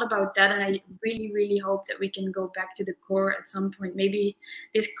 it's not about that, and I really, really hope that we can go back to the core at some point. Maybe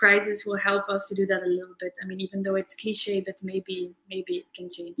this crisis will help us to do that a little bit. I mean, even though it's cliche, but maybe it can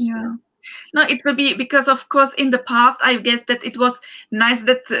change. Yeah. No, it will be, because of course in the past, I guess that it was nice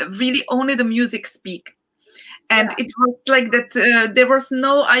that really only the music speak. And it was like that there was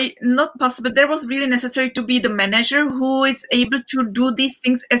not possible. There was really necessary to be the manager who is able to do these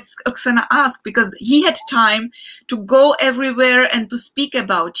things, as Oksana asked, because he had time to go everywhere and to speak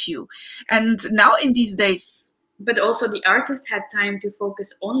about you. And now in these days, but also the artist had time to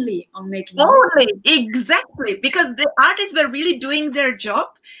focus only on making music. Exactly, because the artists were really doing their job,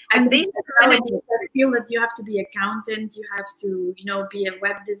 and they feel that you have to be accountant, you have to, you know, be a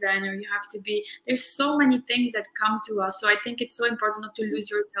web designer, you have to be, there's so many things that come to us. So I think it's so important not to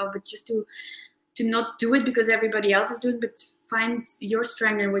lose yourself, but just to not do it because everybody else is doing, but find your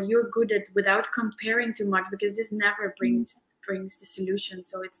strength and what you're good at without comparing too much, because this never brings the solution.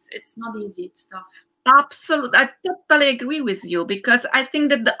 So it's not easy, it's tough. Absolutely, I totally agree with you, because I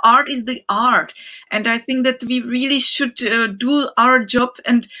think that the art is the art, and I think that we really should do our job.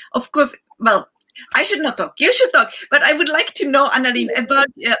 And of course, well, I should not talk. You should talk. But I would like to know, Anneleen,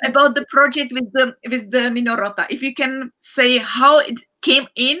 about the project with the Nino Rota. If you can say how it came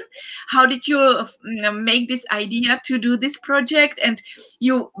in, how did you make this idea to do this project, and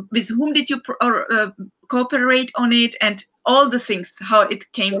with whom did you cooperate on it, and all the things, how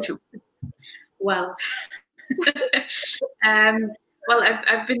it came to. Well, well,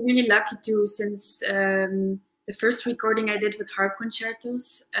 I've been really lucky to, since the first recording I did with harp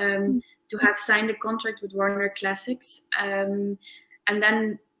concertos, to have signed a contract with Warner Classics. And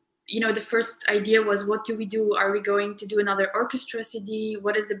then, you know, the first idea was, what do we do? Are we going to do another orchestra CD?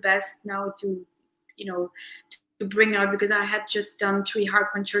 What is the best now to, you know, to bring out? Because I had just done 3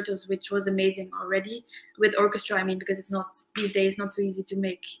 harp concertos, which was amazing already. With orchestra, I mean, because it's not, these days, not so easy to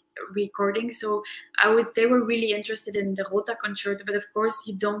make recording. So they were really interested in the Rota concerto, but of course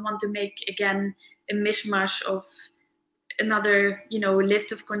you don't want to make again a mishmash of another, you know,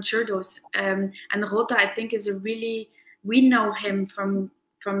 list of concertos. And Rota, I think, is a really, we know him from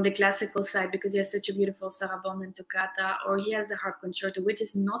the classical side because he has such a beautiful sarabande and toccata, or he has the harp concerto, which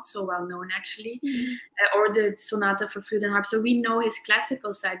is not so well known actually, or the sonata for flute and harp. So we know his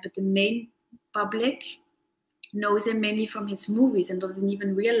classical side, but the main public knows him mainly from his movies and doesn't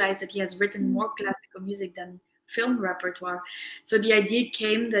even realize that he has written more classical music than film repertoire. So the idea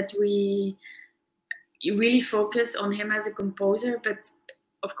came that we really focus on him as a composer, but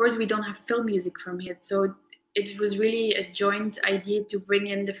of course we don't have film music from him. So it was really a joint idea to bring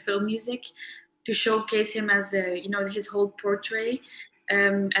in the film music to showcase him as a, you know, his whole portrait,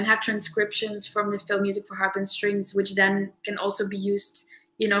 and have transcriptions from the film music for harp and strings, which then can also be used,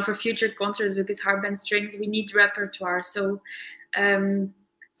 you know, for future concerts, because harp and strings, we need repertoire. So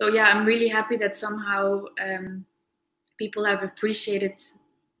so yeah, I'm really happy that somehow people have appreciated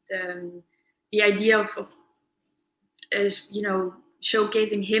the idea of you know,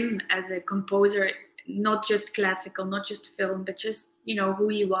 showcasing him as a composer, not just classical, not just film, but just, you know, who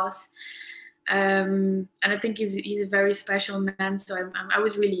he was. And I think he's a very special man. So I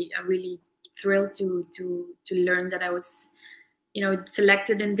was really thrilled to learn that I was, you know,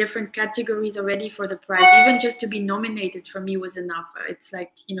 selected in different categories already for the prize. Even just to be nominated for me was enough. It's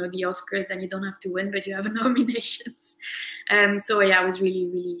like, you know, the Oscars, then you don't have to win, but you have nominations. So yeah, I was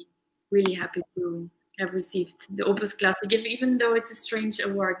really happy to have received the Opus Classic, even though it's a strange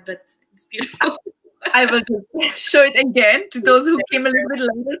award, but it's beautiful. I will show it again to those who came a little bit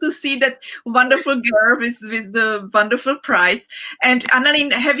later to see that wonderful girl with the wonderful prize. And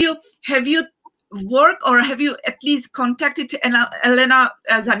Anneleen, have you worked, or have you at least contacted Elena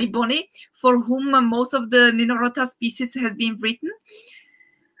Zaniboni, for whom most of the Nino Rota's pieces has been written?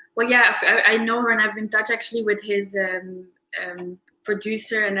 Well, yeah, I know her, and I've been in touch actually with his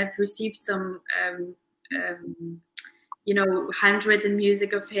producer, and I've received some you know, handwritten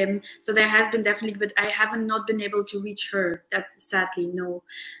music of him. So there has been definitely, but I haven't not been able to reach her. That's sadly no.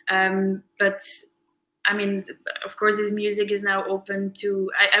 But I mean, of course, his music is now open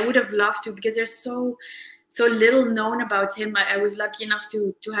to. I would have loved to, because there's so little known about him. I was lucky enough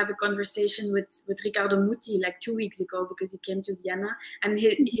to have a conversation with Riccardo Muti like 2 weeks ago, because he came to Vienna, and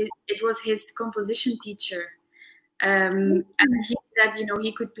it was his composition teacher. And he said, you know,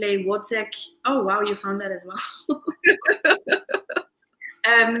 he could play Wozzeck. Oh wow, you found that as well.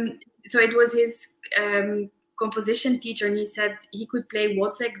 So it was his composition teacher, and he said he could play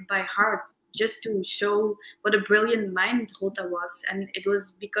Wozzeck by heart, just to show what a brilliant mind Rota was. And it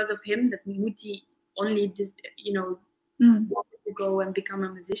was because of him that Muti only, you know, wanted to go and become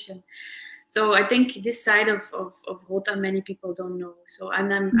a musician. So I think this side of Rota many people don't know. So I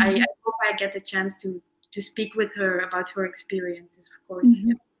hope I get the chance to speak with her about her experiences, of course.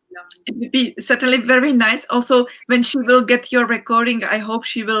 Yeah. It would be certainly very nice. Also, when she will get your recording, I hope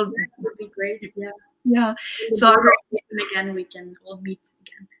she will. That would be great. Yeah. Yeah. So again, we can all meet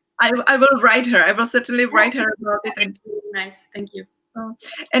again. I will write her. I will certainly write her about it. And really nice. Thank you. So,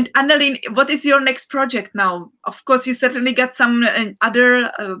 and Anneleen, what is your next project now? Of course, you certainly got some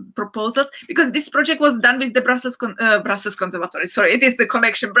other proposals, because this project was done with the Brussels Conservatory. Sorry, it is the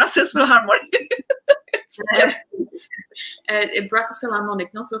connection, Brussels Philharmonic. Brussels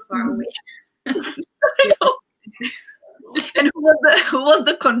Philharmonic, not so far away. And who was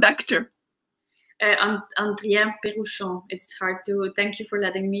the conductor? Andrien Pérouchon. It's hard to. Thank you for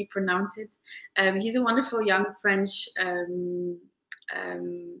letting me pronounce it. He's a wonderful young French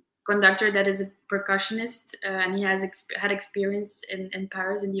conductor that is a percussionist, and he has had experience in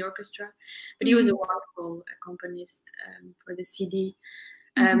Paris in the orchestra. But he was a wonderful accompanist for the CD.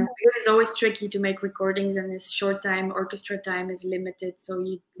 It's always tricky to make recordings, and this short time, orchestra time is limited. So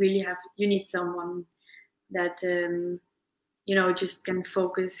you really need someone that you know, just can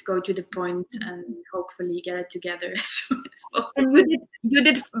focus, go to the point, and hopefully get it together as soon as possible. And you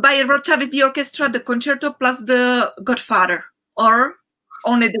did by Rota with the orchestra, the concerto plus the Godfather, or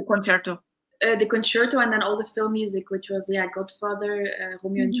only the concerto? The concerto, and then all the film music, which was Godfather,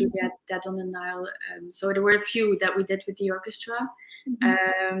 Romeo and Juliet, Dead on the Nile. So there were a few that we did with the orchestra.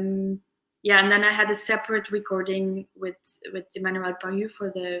 Yeah, and then I had a separate recording with Emmanuel Pahu for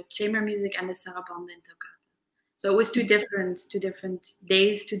the chamber music and the sarabande and toccata. So it was two different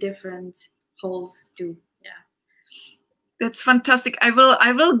days, two different halls too. Yeah. That's fantastic. I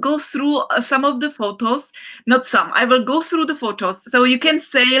will go through some of the photos, not some. I will go through the photos, so you can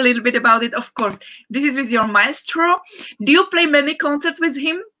say a little bit about it. Of course, this is with your maestro. Do you play many concerts with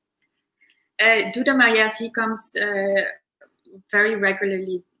him? Dudamar, yes, he comes very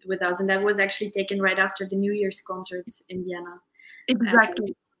regularly with us, and that was actually taken right after the New Year's concert in Vienna.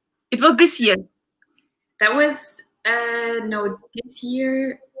 Exactly. It was this year. That was No, this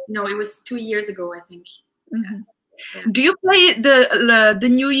year. No, it was 2 years ago, I think. Mm-hmm. Yeah. Do you play the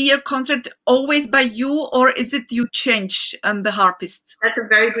New Year concert always by you, or is it you change and the harpist? That's a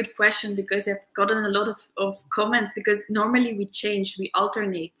very good question, because I've gotten a lot of comments, because normally we change, we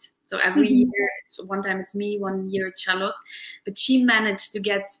alternate. So every year, so one time it's me, 1 year it's Charlotte, but she managed to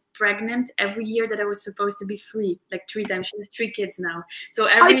get pregnant every year that I was supposed to be free, like 3 times. She has 3 kids now. So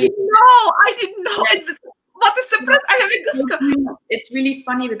every I didn't know. Yes. What a surprise! I have a goosebumps. It's really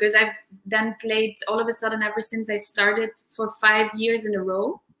funny, because I've then played all of a sudden ever since I started for 5 years in a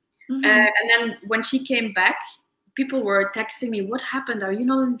row. And then when she came back, people were texting me, "What happened? Are you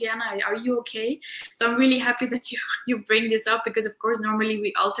not in Vienna? Are you okay?" So I'm really happy that you bring this up, because of course normally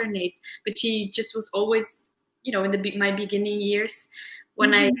we alternate, but she just was always, you know, in my beginning years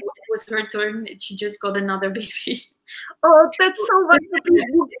when it was her turn, she just got another baby. Oh, that's so wonderful.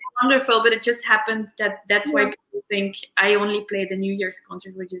 It's wonderful, but it just happened that's why people think I only play the New Year's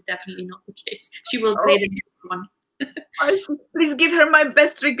concert, which is definitely not the case. She will play the next one. Please give her my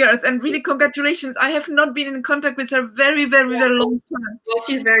best regards, and really congratulations. I have not been in contact with her very long time. Well,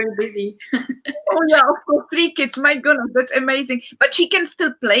 she's very busy. Oh yeah, of course, 3 kids. My goodness, that's amazing. But she can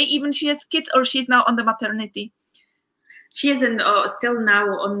still play, even she has kids, or she's now on the maternity? She is still now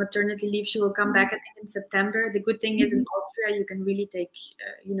on maternity leave. She will come back, I think, in September. The good thing is in Austria, you can really take,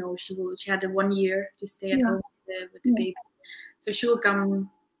 you know, she had 1 year to stay at home with the baby. So she will come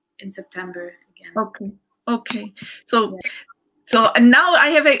in September again. Okay. So and now I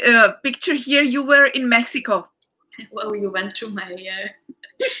have a picture here. You were in Mexico. Well, you went through my.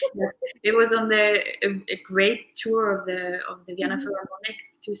 It was on a great tour of the Vienna Philharmonic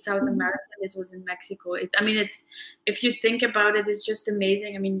to South America. This was in Mexico. It's if you think about it, it's just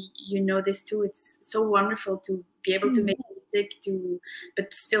amazing. I mean, you know this too. It's so wonderful to be able to make music,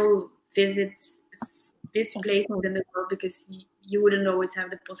 but still visit these places in the world, because you wouldn't always have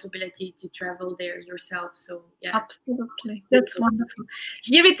the possibility to travel there yourself. So yeah, absolutely, that's wonderful.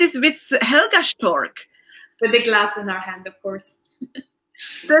 Here it is with Helga Stork. With the glass in our hand, of course.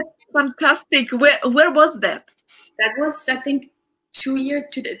 That's fantastic. Where was that? That was, I think,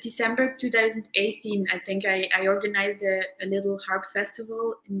 December 2018. I think I organized a little harp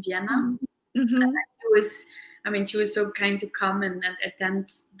festival in Vienna. And she was so kind to come and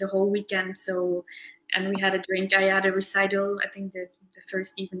attend the whole weekend. So, and we had a drink. I had a recital, I think, the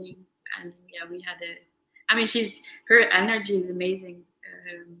first evening, and yeah, we had her energy is amazing.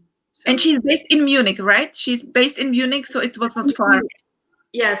 And she's based in Munich, right? She's based in Munich, so it was not far.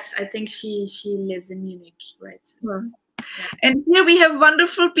 Yes, I think she lives in Munich, right? Yeah. And here we have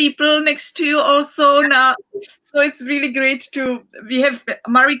wonderful people next to you also now. So it's really great we have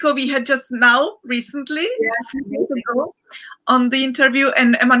Mariko, we had just now recently on the interview,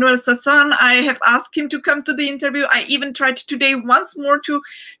 and Emmanuel Sassan, I have asked him to come to the interview. I even tried today once more to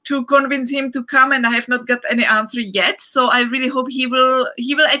convince him to come, and I have not got any answer yet. So I really hope he will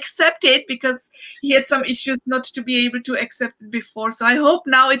accept it, because he had some issues not to be able to accept it before. So I hope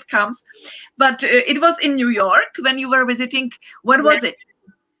now it comes. But it was in New York when you were visiting. When was it?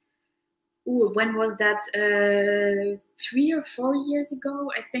 When was that? 3 or 4 years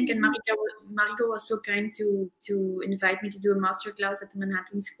ago, I think. And Mariko was so kind to invite me to do a masterclass at the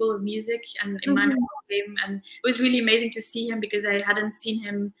Manhattan School of Music, and Emmanuel came, and it was really amazing to see him, because I hadn't seen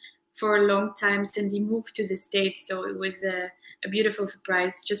him for a long time since he moved to the States. So it was a beautiful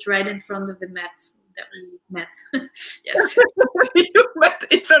surprise, just right in front of the Met that we met. Yes. You met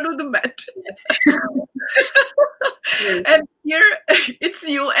in front of the Met. And here it's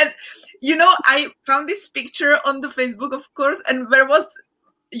you. And you know, I found this picture on the Facebook, of course, and there was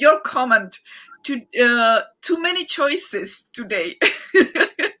your comment to too many choices today.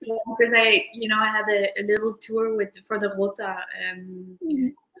 Because I had a little tour for the Rota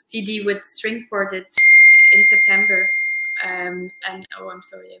CD with string quartets in September. And I'm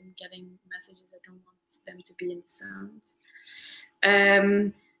sorry, I'm getting messages. I don't want them to be in sound.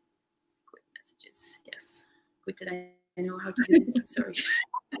 Quick messages. Yes. Good that I know how to do this. I'm sorry.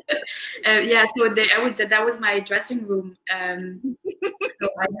 Yeah. So that was my dressing room. So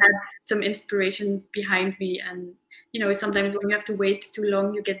I had some inspiration behind me, and sometimes when you have to wait too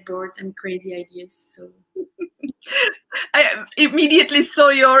long, you get bored and crazy ideas. So. I immediately saw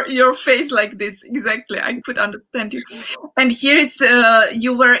your face like this. Exactly, I could understand you. And here is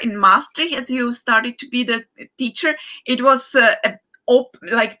you were in Maastricht as you started to be the teacher. It was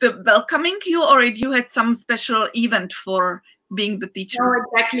like the welcoming you, or you had some special event for being the teacher? No,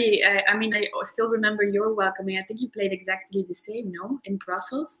 exactly. I mean, I still remember your welcoming. I think you played exactly the same, no, in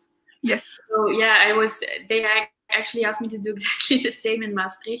Brussels. Yes. So yeah, they actually asked me to do exactly the same in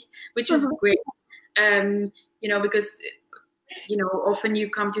Maastricht, which was great. You know, because you know, often you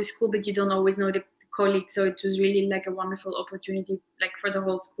come to school but you don't always know the colleagues, so it was really like a wonderful opportunity, like for the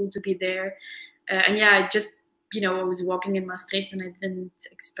whole school to be there. And yeah, I just, you know, I was walking in Maastricht and I didn't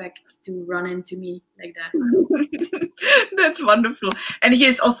expect to run into me like that. So. That's wonderful. And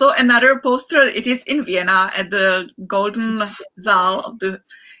here's also another poster. It is in Vienna at the Golden Saal of the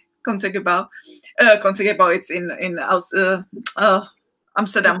Concertgebouw. Concertgebouw, it's in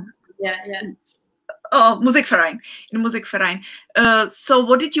Amsterdam. Yeah, yeah. Oh, Musikverein. In Musikverein. So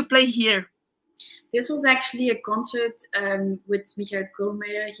what did you play here? This was actually a concert with Michael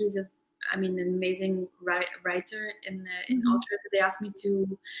Kohlmeier. He's an amazing writer in Austria. So they asked me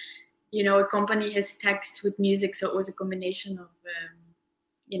to, you know, accompany his text with music. So it was a combination of,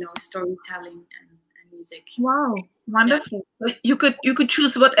 you know, storytelling and music. Wow, wonderful! Yeah. You could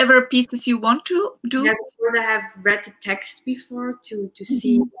choose whatever pieces you want to do. Yes, of course. I have read the text before to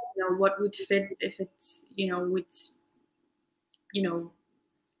see, you know, what would fit, if it's, you know, would, you know,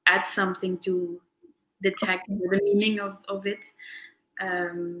 add something to the text, the meaning of it.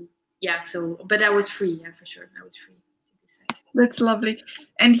 Yeah, so, but I was free, yeah, for sure. I was free to decide. That's lovely.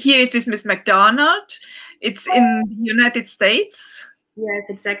 And here is with Miss McDonald. It's in the United States. Yes,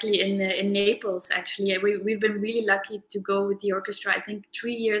 exactly. In Naples, actually. We've been really lucky to go with the orchestra, I think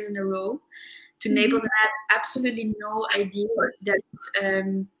 3 years in a row, to Naples. And I had absolutely no idea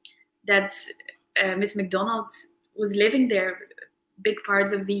that Miss McDonald was living there big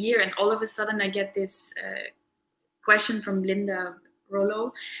parts of the year. And all of a sudden I get this question from Linda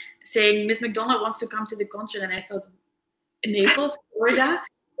Rollo saying Miss McDonald wants to come to the concert. And I thought, Naples, Florida.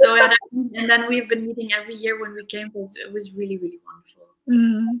 So and then we've been meeting every year when we came. It was really, really wonderful.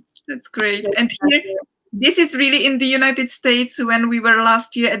 That's great. And here, this is really in the United States when we were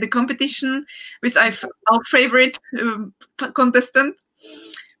last year at the competition with our favorite contestant,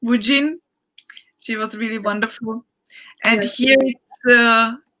 Wujin. She was really wonderful. And here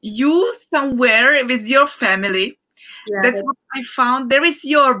it's you somewhere with your family. Yeah, that's what I found. There is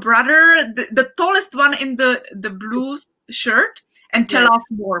your brother, the tallest one in the blue shirt. And tell us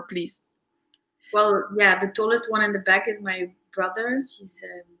more, please. Well, yeah, the tallest one in the back is my brother. He's,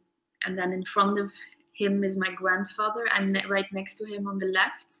 and then in front of him is my grandfather. I'm right next to him on the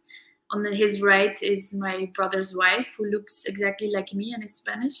left. On his right is my brother's wife, who looks exactly like me and is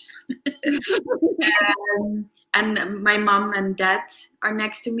Spanish. And my mom and dad are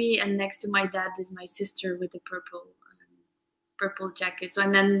next to me, and next to my dad is my sister with the purple jacket. So,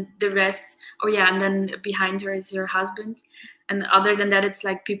 and then the rest, and then behind her is her husband. And other than that, it's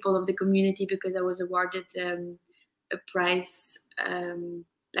like people of the community, because I was awarded a prize,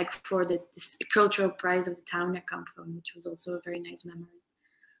 like for this cultural prize of the town I come from, which was also a very nice memory.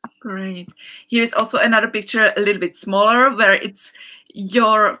 Great. Here is also another picture, a little bit smaller, where it's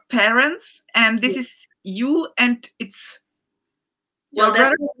your parents, and this is you, and it's well,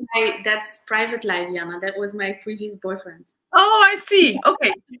 that's private life, Jana. That was my previous boyfriend. Oh, I see.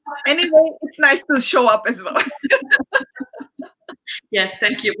 Okay. Anyway, it's nice to show up as well. Yes,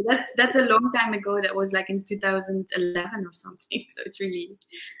 thank you. That's a long time ago. That was like in 2011 or something. So it's really,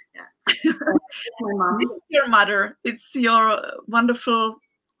 yeah. That's my mom. It's your mother. It's your wonderful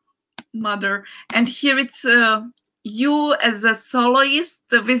mother. And here it's you as a soloist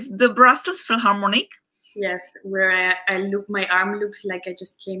with the Brussels Philharmonic. Yes, where I look, my arm looks like I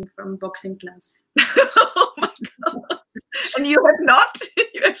just came from boxing class. Oh my God. And you have not?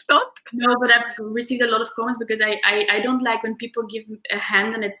 You have not? No, but I've received a lot of comments, because I don't like when people give a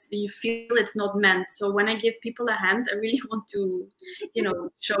hand and you feel it's not meant. So when I give people a hand, I really want to, you know,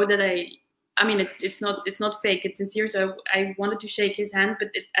 show that I mean, it's not fake, it's sincere. So I wanted to shake his hand, but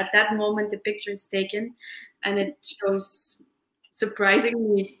at that moment the picture is taken, and it shows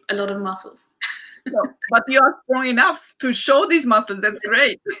surprisingly a lot of muscles. No, but you are strong enough to show these muscles. That's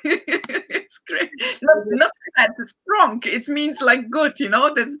great. It's great. Not that strong. It means like good, you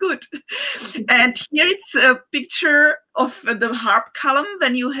know, that's good. And here it's a picture of the harp column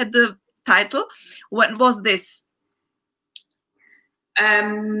when you had the title. When was this?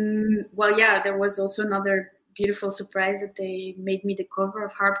 Well, yeah, there was also another beautiful surprise that they made me the cover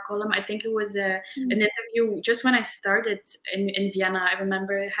of Harp Column. I think it was an interview just when I started in Vienna. I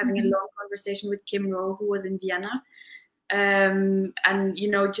remember having a long conversation with Kim Rowe, who was in Vienna, and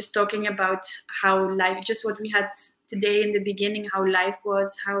you know, just talking about how life, just what we had today in the beginning, how life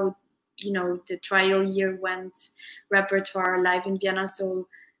was, how, you know, the trial year went, repertoire, live in Vienna. So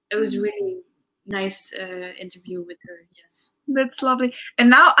it was really nice interview with her. Yes. That's lovely. And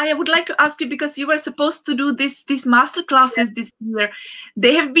now I would like to ask you, because you were supposed to do these master classes this year.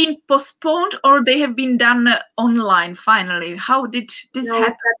 They have been postponed, or they have been done online finally? How did this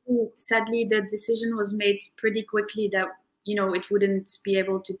happen? Sadly, the decision was made pretty quickly that it wouldn't be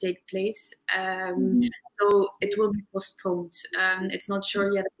able to take place. So it will be postponed. It's not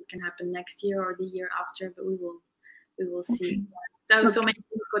sure yet if it can happen next year or the year after, but we will see. So many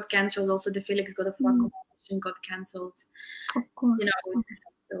things got cancelled. Also, the Felix God of War competition got cancelled. Of course.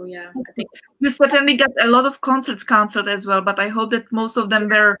 So yeah, I think you certainly got a lot of concerts cancelled as well. But I hope that most of them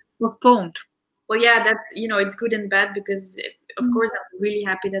were postponed. Well, yeah, that's it's good and bad, because of course I'm really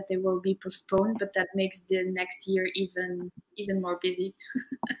happy that they will be postponed, but that makes the next year even more busy.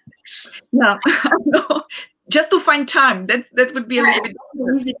 Yeah, just to find time, that would be a little bit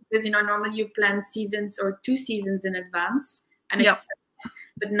easy, because normally you plan seasons or 2 seasons in advance, and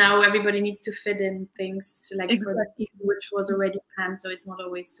but now everybody needs to fit in things like for the season which was already planned, so it's not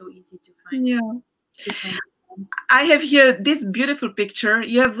always so easy to find. I have here this beautiful picture.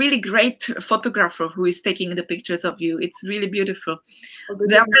 You have really great photographer who is taking the pictures of you. It's really beautiful.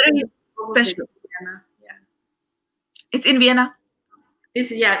 They are very special. It's in Vienna.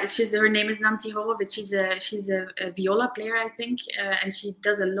 Her name is Nancy Horowitz. She's a viola player, I think, and she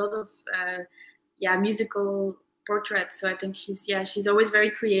does a lot of musical portraits. So I think she's always very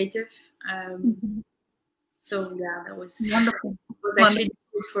creative. So yeah, that was wonderful. Was actually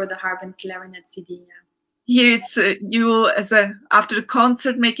good for the harp and clarinet CD. Yeah. Here it's you after the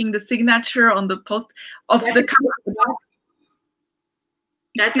concert making the signature on the post of the camera.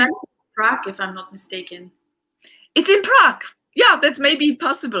 That's in Prague, if I'm not mistaken. It's in Prague. Yeah, that may be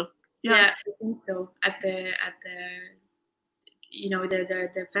possible. Yeah, I think so. At the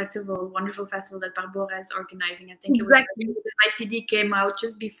the festival, wonderful festival that Barbora is organizing. I think it was because my CD came out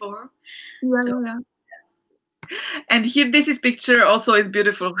just before. And here, this picture also is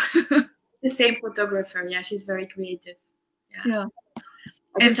beautiful. The same photographer. Yeah, she's very creative. Yeah.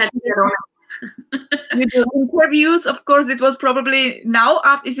 And with the interviews, of course, it was probably now.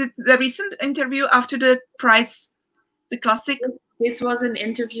 Is it the recent interview after the prize, the classic? This was an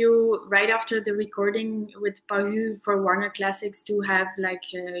interview right after the recording with Pahu for Warner Classics to have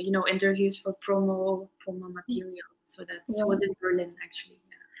interviews for promo material. So that was in Berlin actually.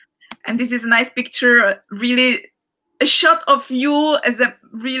 Yeah. And this is a nice picture, really a shot of you as a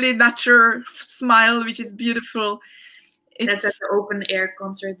really natural smile, which is beautiful. That's at the open air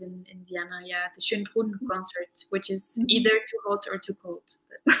concert in Vienna, the Schönbrunn concert, which is either too hot or too cold.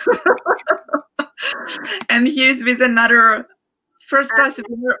 And here's with another first prize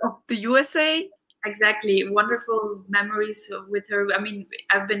winner of the USA. Exactly, wonderful memories with her. I mean,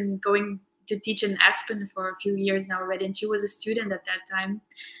 I've been going to teach in Aspen for a few years now already, and she was a student at that time.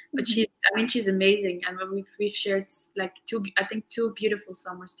 But she's amazing, and we've shared two beautiful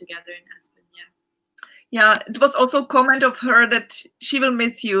summers together in Aspen. Yeah, it was also a comment of her that she will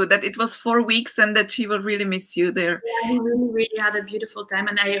miss you, that it was 4 weeks and that she will really miss you there. Yeah, we really had a beautiful time,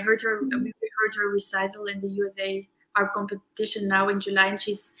 and we heard her recital in the USA Harp competition now in July, and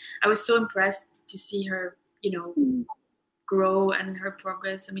I was so impressed to see her, grow and her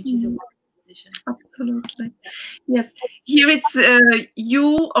progress. I mean, she's a wonderful musician. Absolutely. Yes. Here it's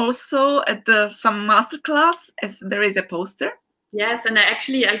you also at some masterclass, as there is a poster. Yes, and I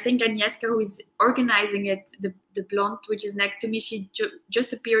think Agnieszka, who is organizing it, the blonde, which is next to me, she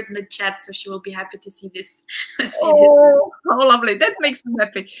just appeared in the chat, so she will be happy to see this. How lovely. That makes me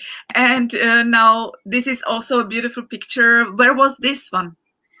happy. And now this is also a beautiful picture. Where was this one?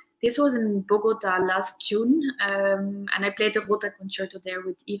 This was in Bogota last June, and I played the Rota concerto there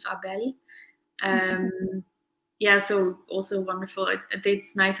with Yves Abel. Yeah, so also wonderful.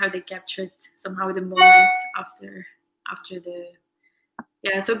 It's nice how they captured somehow the moment after the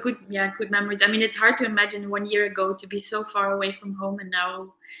so good memories. I mean, it's hard to imagine 1 year ago to be so far away from home, and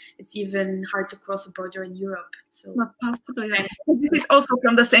now it's even hard to cross a border in Europe. So not possible. Yeah. This is also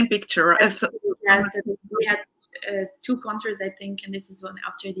from the same picture. We had 2 concerts, I think, and this is one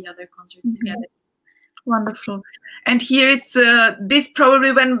after the other concerts together. Wonderful. And here it's this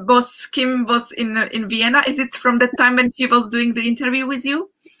probably when Boss Kim was in Vienna. Is it from that time when she was doing the interview with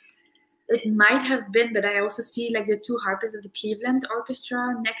you? It might have been, but I also see the 2 harpists of the Cleveland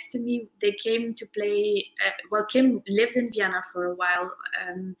Orchestra next to me. They came to play. Kim lived in Vienna for a while,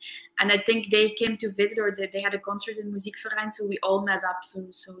 and I think they came to visit, or they had a concert in Musikverein, so we all met up. So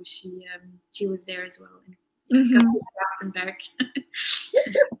she was there as well in Gothenburg.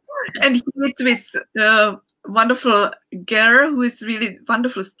 And it's with a wonderful girl who is really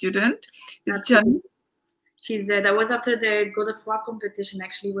wonderful student. It's Jana. That was after the God of War competition,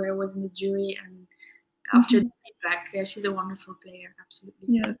 actually, where I was in the jury, and after the feedback. Yeah, she's a wonderful player, absolutely.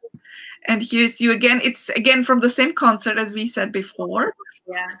 Yes. And here's you again. It's again from the same concert as we said before.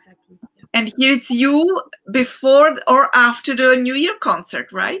 Yeah, exactly. Yeah. And here's you before or after the New Year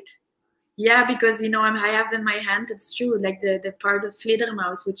concert, right? Yeah, because I have in my hand, it's true, like the part of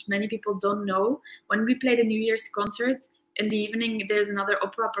Fledermaus, which many people don't know. When we play the New Year's concert, in the evening there's another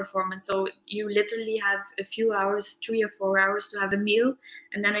opera performance, so you literally have a few hours, 3 or 4 hours, to have a meal,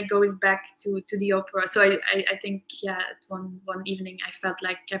 and then it goes back to the opera. So I think, yeah, one evening I felt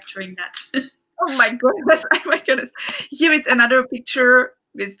like capturing that. Oh my goodness! Oh my goodness! Here is another picture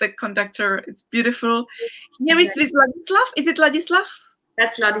with the conductor. It's beautiful. Here is with Ladislav. Is it Ladislav?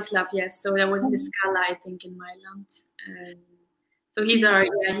 That's Ladislav, yes. So that was the Scala, I think, in Mailand. So he's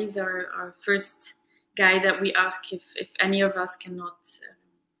our first guy that we ask if any of us cannot,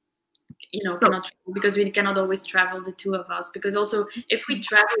 cannot travel, because we cannot always travel, the two of us. Because also, if we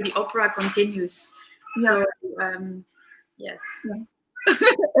travel, the opera continues. So yes. Yeah.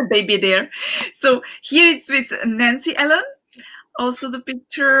 A baby there. So here it's with Nancy Ellen. Also the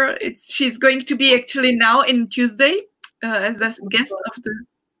picture. She's going to be actually now in Tuesday as a guest of the.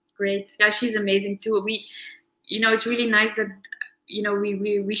 Great. Yeah, she's amazing too. It's really nice that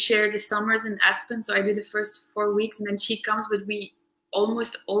we share the summers in Aspen. So I do the first 4 weeks and then she comes, but we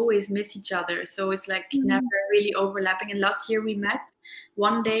almost always miss each other. So it's like never really overlapping. And last year we met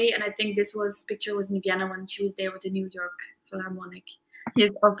one day, and I think this picture was in Vienna when she was there with the New York Philharmonic.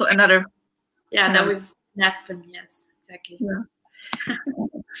 Here's also another. Yeah, that was in Aspen. Yes, exactly. Yeah.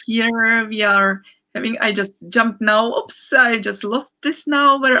 Here we are having. I just jumped now. Oops! I just lost this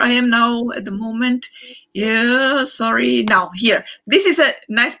now. Where I am now at the moment. Yeah, sorry. Now here. This is a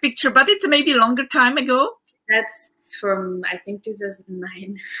nice picture, but it's maybe a longer time ago. That's from, I think,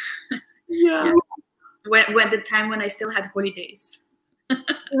 2009. Yeah. When the time when I still had holidays.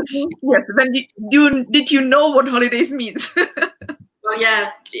 Yes. When did you know what holidays means? Well, yeah,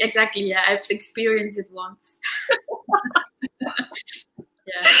 exactly. Yeah, I've experienced it once.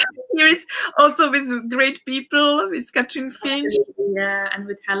 Yeah. Here is also with great people, with Katrin Finch. Yeah, and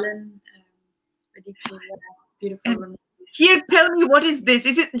with Helen. Beautiful. And here, tell me, what is this?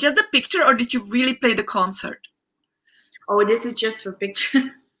 Is it just a picture, or did you really play the concert? Oh, this is just for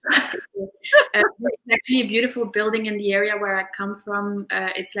picture. It's actually a beautiful building in the area where I come from.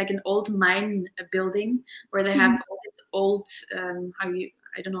 It's like an old mine building where they have all this old,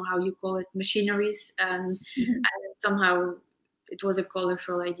 I don't know how you call it, machineries. And somehow it was a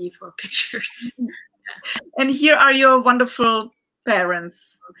colorful idea for pictures. Yeah. And here are your wonderful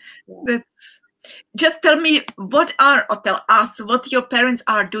parents. Yeah. Just tell me tell us what your parents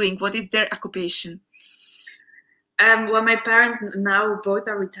are doing. What is their occupation? Well, my parents now both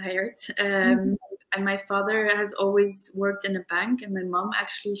are retired, and my father has always worked in a bank, and my mom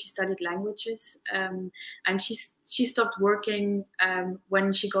actually, she studied languages, and she stopped working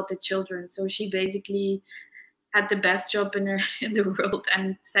when she got the children. So she basically had the best job in the world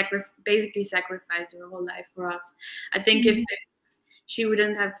and basically sacrificed her whole life for us. I think if she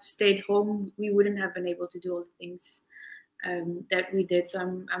wouldn't have stayed home, we wouldn't have been able to do all the things that we did. So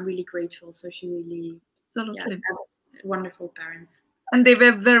I'm really grateful. So she really. Absolutely. Yeah, wonderful parents. And they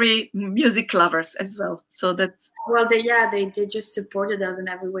were very music lovers as well. So that's. Well, they just supported us in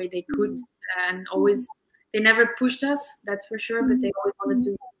every way they could, and always, they never pushed us, that's for sure, but they always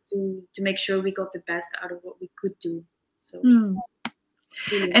wanted to make sure we got the best out of what we could do. So.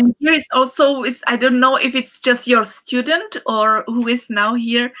 Really. And here is also, I don't know if it's just your student or who is now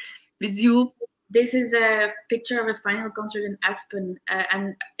here with you. This is a picture of a final concert in Aspen,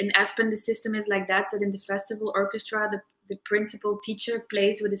 and in Aspen the system is like that in the festival orchestra the principal teacher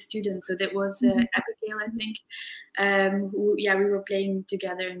plays with the student. So that was Abigail, I think, we were playing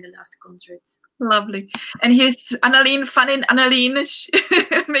together in the last concert. Lovely. And here's ANNELEEN, fun in ANNELEEN,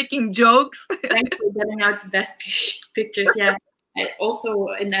 making jokes. Thanks for getting out the best pictures. Yeah, also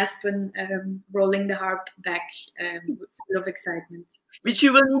in Aspen, rolling the harp back, full of excitement. Which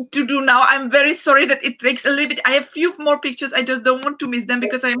you will need to do now. I'm very sorry that it takes a little bit. I have a few more pictures. I just don't want to miss them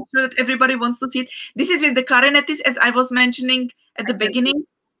because I'm sure that everybody wants to see it. This is with the clarinetist, as I was mentioning at the beginning.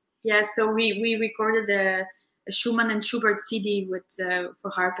 Yeah, so we recorded a Schumann and Schubert CD for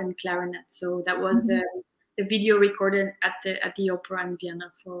harp and clarinet. So that was the video recorded at the opera in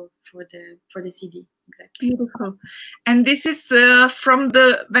Vienna for the CD. Exactly. Beautiful. And this is from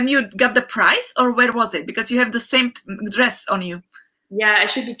when you got the prize, or where was it? Because you have the same dress on you. Yeah, I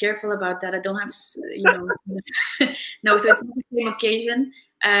should be careful about that. I don't have, no. So it's not the same occasion.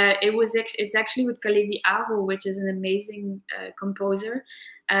 It's actually with Kalevi Aho, which is an amazing composer,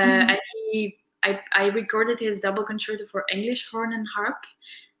 and I recorded his double concerto for English horn and harp,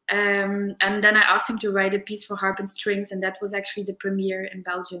 And then I asked him to write a piece for harp and strings, and that was actually the premiere in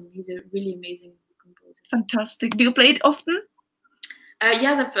Belgium. He's a really amazing composer. Fantastic. Do you play it often?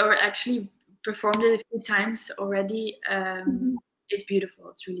 Yes, I've actually performed it a few times already. It's beautiful.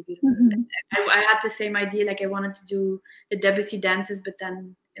 It's really beautiful. I had the same idea, like I wanted to do the Debussy dances, but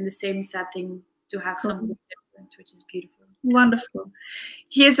then in the same setting to have something different, which is beautiful. Wonderful.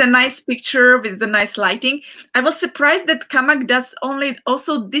 Here's a nice picture with the nice lighting. I was surprised that Kamak does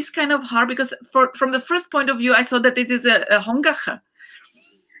also this kind of harp, because from the first point of view, I thought that it is a hongache.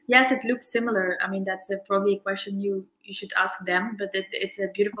 Yes, it looks similar. I mean, that's probably a question you should ask them, but it's a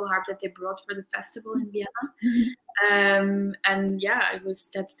beautiful harp that they brought for the festival in Vienna. And yeah,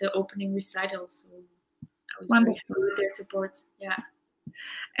 that's the opening recital, so I was very happy with their support. Yeah.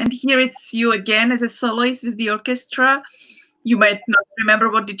 And here it's you again as a soloist with the orchestra. You might not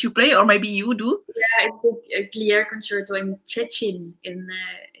remember, what did you play, or maybe you do? Yeah, it's a Glier concerto in Szczecin in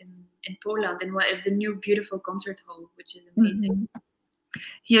Poland, in the new beautiful concert hall, which is amazing.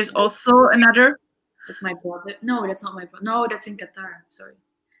 Here's also another. That's my brother. No, that's not my brother. No, that's in Qatar. Sorry.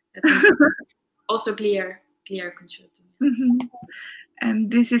 That's also Glier concerto.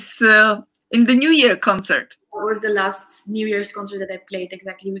 And this is in the New Year concert. It was the last New Year's concert that I played.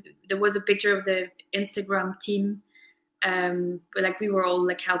 Exactly. There was a picture of the Instagram team, but like we were all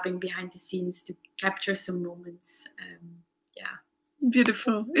like helping behind the scenes to capture some moments. Yeah.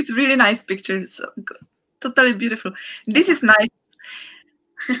 Beautiful. It's really nice pictures. Totally beautiful. This is nice.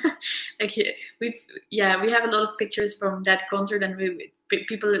 Like we have a lot of pictures from that concert, and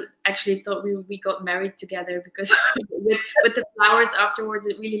people actually thought we got married together, because with the flowers afterwards,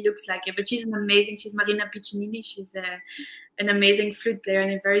 it really looks like it. But she's Marina Piccinini. She's an amazing flute player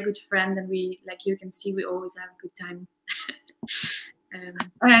and a very good friend, and like you can see, we always have a good time.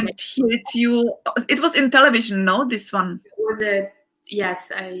 And here it's you. It was in television, no? This one. It was a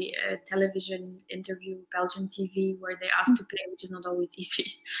television interview, Belgian TV, where they asked to play, which is not always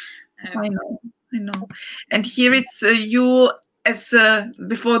easy. I know. And here it's you as in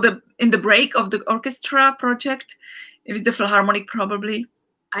the break of the orchestra project with the Philharmonic, probably.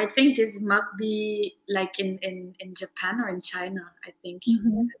 I think this must be like in Japan or in China, I think.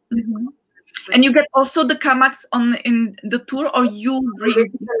 And you get also the Kamaks in the tour, or you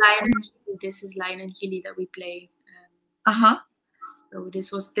bring? This is Lion and Healy that we play. So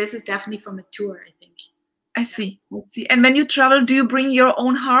this is definitely from a tour, I think. I see. And when you travel, do you bring your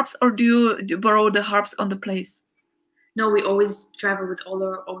own harps, or do you borrow the harps on the place? No, we always travel with all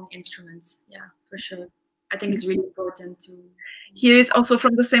our own instruments. Yeah, for sure. I think it's really important to. Here is also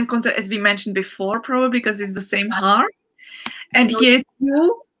from the same concert as we mentioned before, probably because it's the same harp. And here it's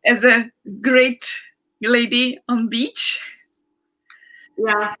you as a great lady on beach.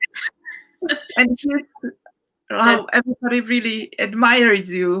 Yeah. And here's how everybody really admires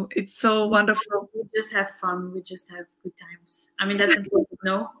you. It's so wonderful. We just have fun. We just have good times. I mean, that's important,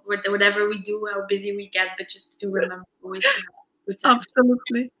 no? Whatever we do, how busy we get, but just to remember always to have good times.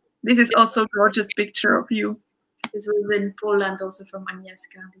 Absolutely. This is also a gorgeous picture of you. This was in Poland, also from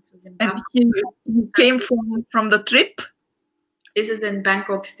Agnieszka. This was in Bangkok. And you came from the trip? This is in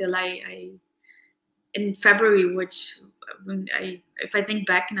Bangkok still. In February, which if I think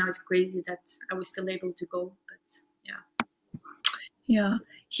back now, it's crazy that I was still able to go. But yeah. Yeah.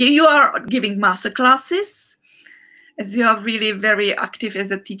 Here you are giving master classes, as you are really very active as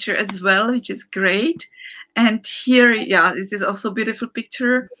a teacher as well, which is great. And here, yeah, this is also a beautiful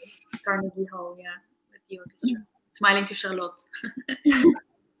picture. Carnegie Hall, yeah, with the orchestra. Smiling to Charlotte.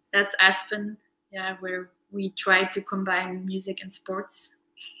 That's Aspen, yeah, where we try to combine music and sports.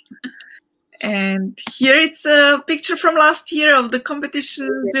 And here it's a picture from last year of the competition.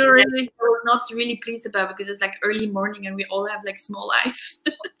 I was not really pleased about it, because it's like early morning and we all have like small eyes.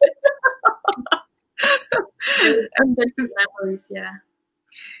 And this is memories, yeah.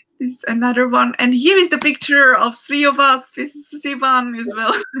 This is another one. And here is the picture of three of us with Sivan as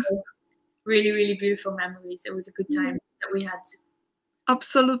well. Really, really beautiful memories. It was a good time that we had.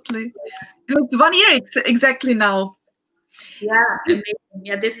 Absolutely. And it's 1 year exactly now. Yeah, amazing.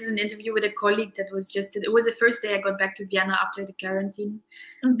 Yeah, this is an interview with a colleague that was it was the first day I got back to Vienna after the quarantine.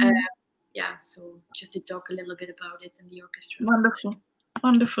 Yeah, so just to talk a little bit about it and the orchestra.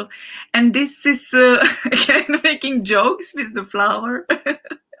 Wonderful. And this is again making jokes with the flower.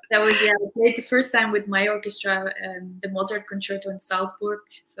 That was, I played the first time with my orchestra, the Mozart Concerto in Salzburg.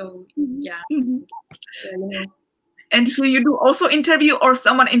 So yeah. And here you do also interview, or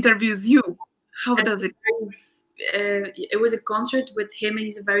someone interviews you? How does it? It was a concert with him.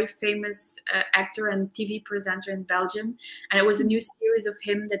 He's a very famous actor and TV presenter in Belgium, and it was a new series of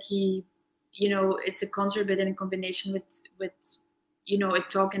him that he, it's a concert, but in a combination with you know, a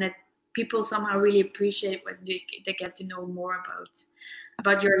talk, and people somehow really appreciate when they get to know more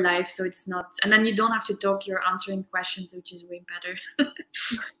about your life. So it's not, and then you don't have to talk, you're answering questions, which is way better.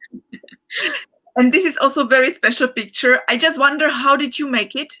 And this is also a very special picture. I just wonder, how did you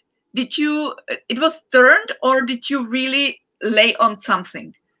make it? Did you, it was turned, or did you really lay on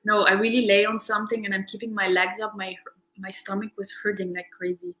something? No, I really lay on something, and I'm keeping my legs up. My stomach was hurting like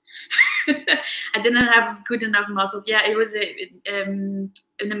crazy. I didn't have good enough muscles. Yeah, it was an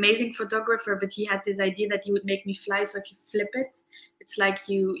amazing photographer, but he had this idea that he would make me fly. So if you flip it, it's like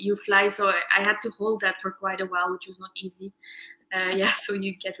you fly. So I had to hold that for quite a while, which was not easy. Yeah, so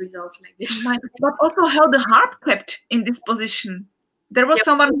you get results like this. But also how the harp kept in this position. There was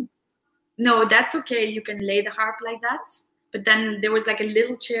someone. No, that's okay. You can lay the harp like that. But then there was like a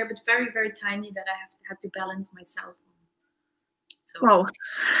little chair, but very, very tiny, that I had to balance myself on. So Wow.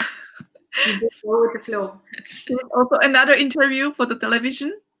 You just go with the flow. Also another interview for the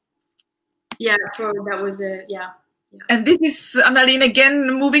television. Yeah, that was yeah. And this is ANNELEEN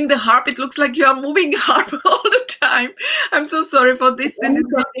again moving the harp. It looks like you are moving the harp all the time. I'm so sorry for this. This is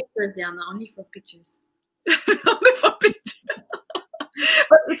for pictures, Jana. Only for pictures. Only for pictures.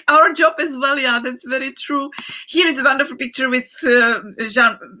 But it's our job as well. Yeah, that's very true. Here is a wonderful picture with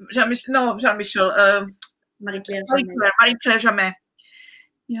Jean-Michel. Marie-Claire Jamais.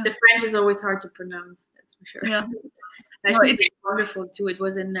 Yeah. The French is always hard to pronounce. That's for sure. Yeah. It's wonderful too. It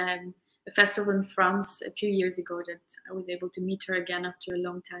was in a festival in France a few years ago that I was able to meet her again after a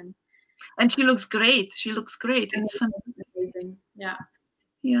long time. And she looks great. She looks great. It's amazing. Yeah.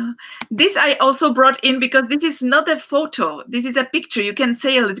 Yeah. This I also brought in because this is not a photo. This is a picture. You can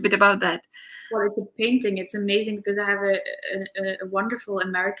say a little bit about that. Well, it's a painting. It's amazing because I have a wonderful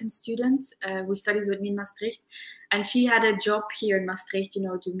American student who studies with me in Maastricht, and she had a job here in Maastricht, you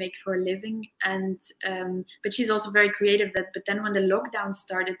know, to make for a living. And but she's also very creative. But then when the lockdown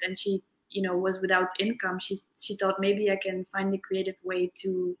started and she, you know, was without income, she thought maybe I can find a creative way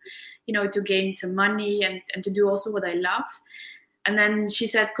to, you know, to gain some money and to do also what I love. And then she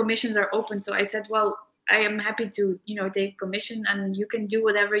said commissions are open. So I said, well, I am happy to, you know, take commission and you can do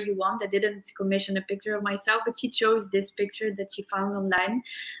whatever you want. I didn't commission a picture of myself, but she chose this picture that she found online.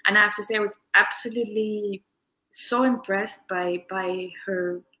 And I have to say, I was absolutely so impressed by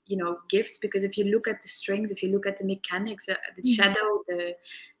her, you know, gifts, because if you look at the strings, if you look at the mechanics, the shadow, the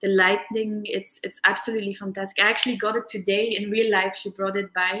lighting, it's absolutely fantastic. I actually got it today in real life. She brought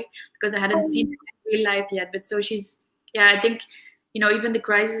it by because I hadn't seen it in real life yet. But so she's, yeah, I think, you know, even the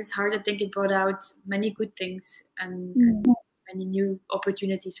crisis is hard. I think it brought out many good things and many new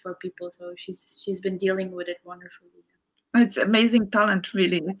opportunities for people. So she's been dealing with it wonderfully. It's amazing talent,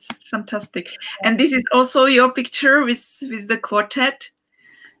 really. It's fantastic. And this is also your picture with the quartet.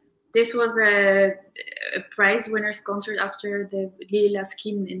 This was a prize winners concert after the Lili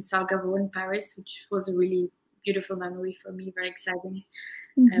Laskin in Salle Gaveau in Paris, which was a really beautiful memory for me, very exciting.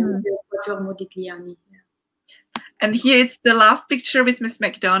 Modigliani. And here it's the last picture with Miss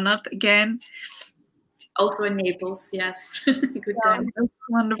McDonald again. Also in Naples, yes. Good time. That's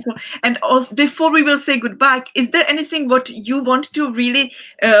wonderful. And also, before we will say goodbye, is there anything what you want to really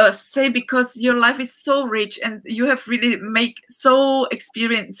say, because your life is so rich and you have really made so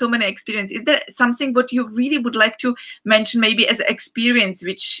many experiences? Is there something what you really would like to mention, maybe as an experience,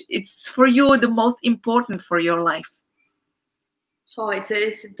 which it's for you the most important for your life? Oh, it's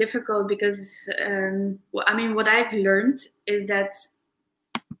difficult because I mean, what I've learned is that,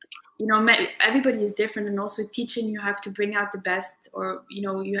 you know, everybody is different, and also teaching, you have to bring out the best, or, you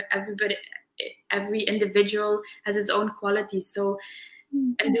know, every individual has its own qualities. So,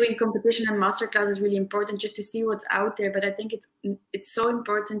 and doing competition and masterclass is really important just to see what's out there. But I think it's so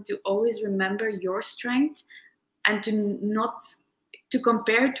important to always remember your strength and to not to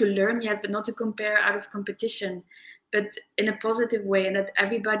compare, to learn, yes, but not to compare out of competition, but in a positive way, and that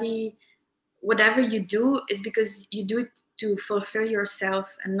everybody, whatever you do, is because you do it to fulfill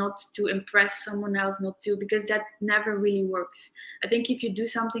yourself and not to impress someone else, because that never really works. I think if you do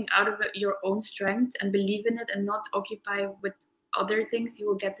something out of your own strength and believe in it and not occupy with other things, you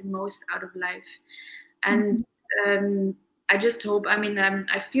will get the most out of life. And I just hope, I mean,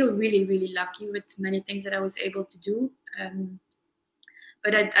 I feel really, really lucky with many things that I was able to do.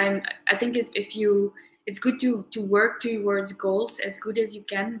 But I think if you, it's good to work towards goals as good as you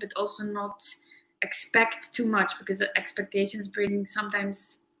can, but also not expect too much, because expectations bring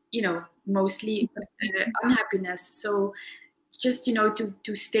sometimes, you know, mostly unhappiness. So just, you know,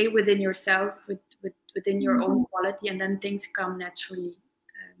 to stay within yourself, within your own quality, and then things come naturally.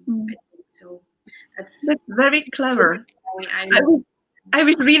 I think so. That's very clever. I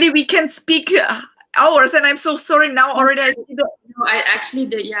wish really we can speak hours, and I'm so sorry now already. I see the. No, I actually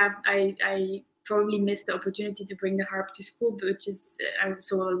did. Yeah, I probably missed the opportunity to bring the harp to school, but which is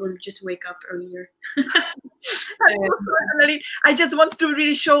so I will just wake up earlier. I just want to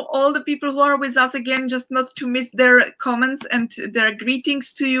really show all the people who are with us again, just not to miss their comments and their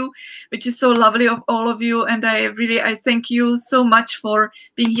greetings to you, which is so lovely of all of you. And I thank you so much for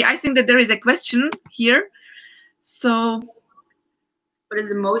being here. I think that there is a question here. So, what is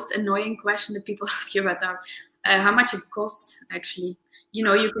the most annoying question that people ask you about how much it costs? Actually, you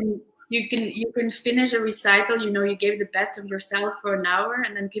know, you can finish a recital, you know, you gave the best of yourself for an hour,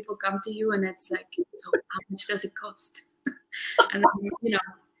 and then people come to you and it's like, so how much does it cost? And then, you know,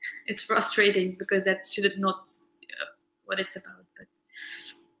 it's frustrating because that should not what it's about.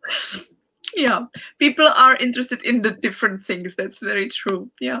 But yeah, people are interested in the different things. That's very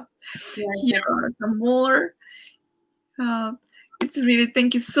true. Yeah, here are some more. It's really,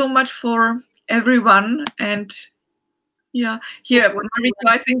 thank you so much for everyone. And yeah, here, Mariko,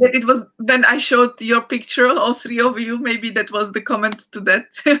 I think that it was when I showed your picture, all three of you, maybe that was the comment to that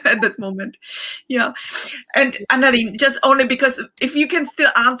at that moment. Yeah. And Anneleen, just only because if you can still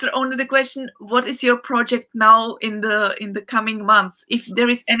answer only the question, what is your project now in the coming months? If there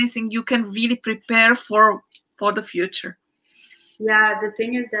is anything you can really prepare for the future. Yeah, the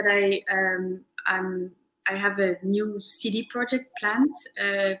thing is that I have a new CD project planned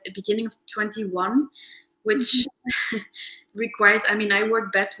at the beginning of 21, which requires, I mean, I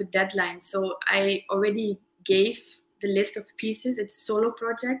work best with deadlines. So I already gave the list of pieces. It's a solo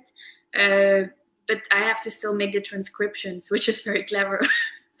project, but I have to still make the transcriptions, which is very clever.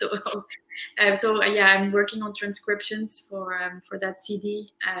 So yeah, I'm working on transcriptions for that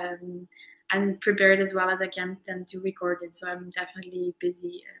CD. And prepare it as well as I can then to record it. So I'm definitely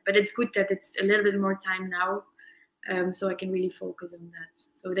busy, but it's good that it's a little bit more time now, so I can really focus on that.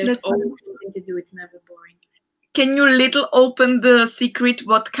 So there's always something to do. It's never boring. Can you little open the secret?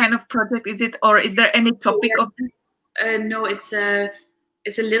 What kind of project is it, or is there any topic of? No, it's a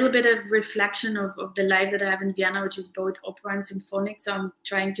little bit of reflection of the life that I have in Vienna, which is both opera and symphonic. So I'm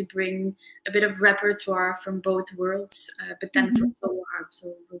trying to bring a bit of repertoire from both worlds, but then for solo harp.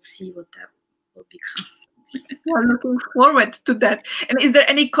 So we'll see what that will become. Well, looking forward to that. And is there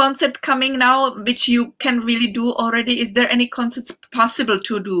any concert coming now which you can really do already? Is there any concerts possible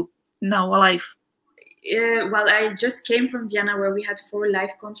to do now live? Well, I just came from Vienna where we had 4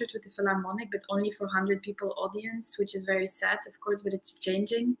 live concerts with the Philharmonic, but only for 100 people audience, which is very sad, of course, but it's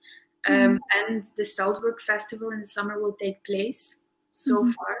changing. And the Salzburg Festival in the summer will take place so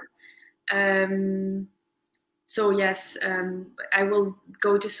far. So yes, I will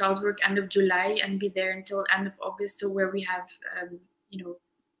go to Salzburg end of July and be there until end of August. So where we have, you know,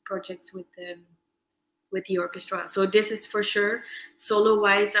 projects with the orchestra. So this is for sure.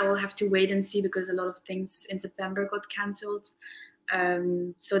 Solo-wise, I will have to wait and see because a lot of things in September got cancelled.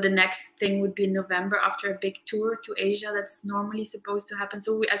 So the next thing would be in November after a big tour to Asia that's normally supposed to happen.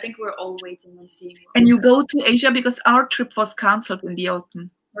 So I think we're all waiting and seeing. And you go to Asia because our trip was cancelled in the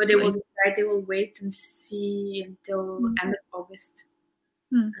autumn. Or they will decide, they will wait and see until end of August.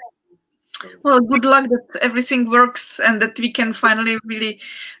 Well, good luck that everything works and that we can finally really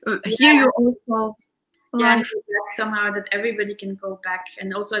hear you also. Yeah, somehow that everybody can go back.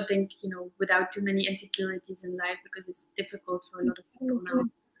 And also I think, you know, without too many insecurities in life, because it's difficult for a lot of people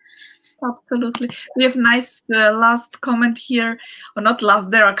now. Absolutely. We have nice last comment here, or not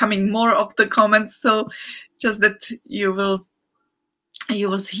last, there are coming more of the comments. So just that you will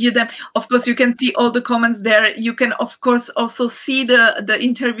hear them. Of course, you can see all the comments there. You can, of course, also see the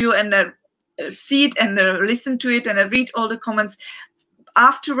interview and see it and listen to it and read all the comments.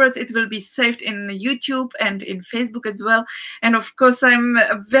 Afterwards, it will be saved in YouTube and in Facebook as well. And of course, I'm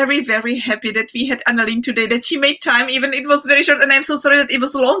very, very happy that we had Anneleen today, that she made time, even it was very short. And I'm so sorry that it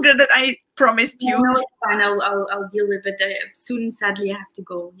was longer than I promised you. No, it's fine. I'll deal with it. Soon, sadly, I have to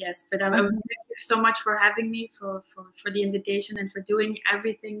go. Yes, but thank you so much for having me, for the invitation, and for doing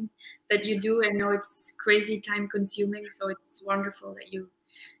everything that you do. I know it's crazy time consuming, so it's wonderful that you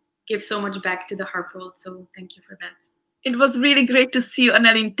give so much back to the harp world. So thank you for that. It was really great to see you,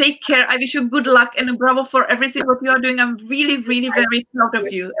 Anneleen. Take care. I wish you good luck and bravo for everything what you are doing. I'm really, really very proud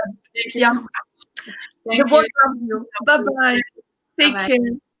of you. Thank you so much. Thank you. Bye-bye. Take care.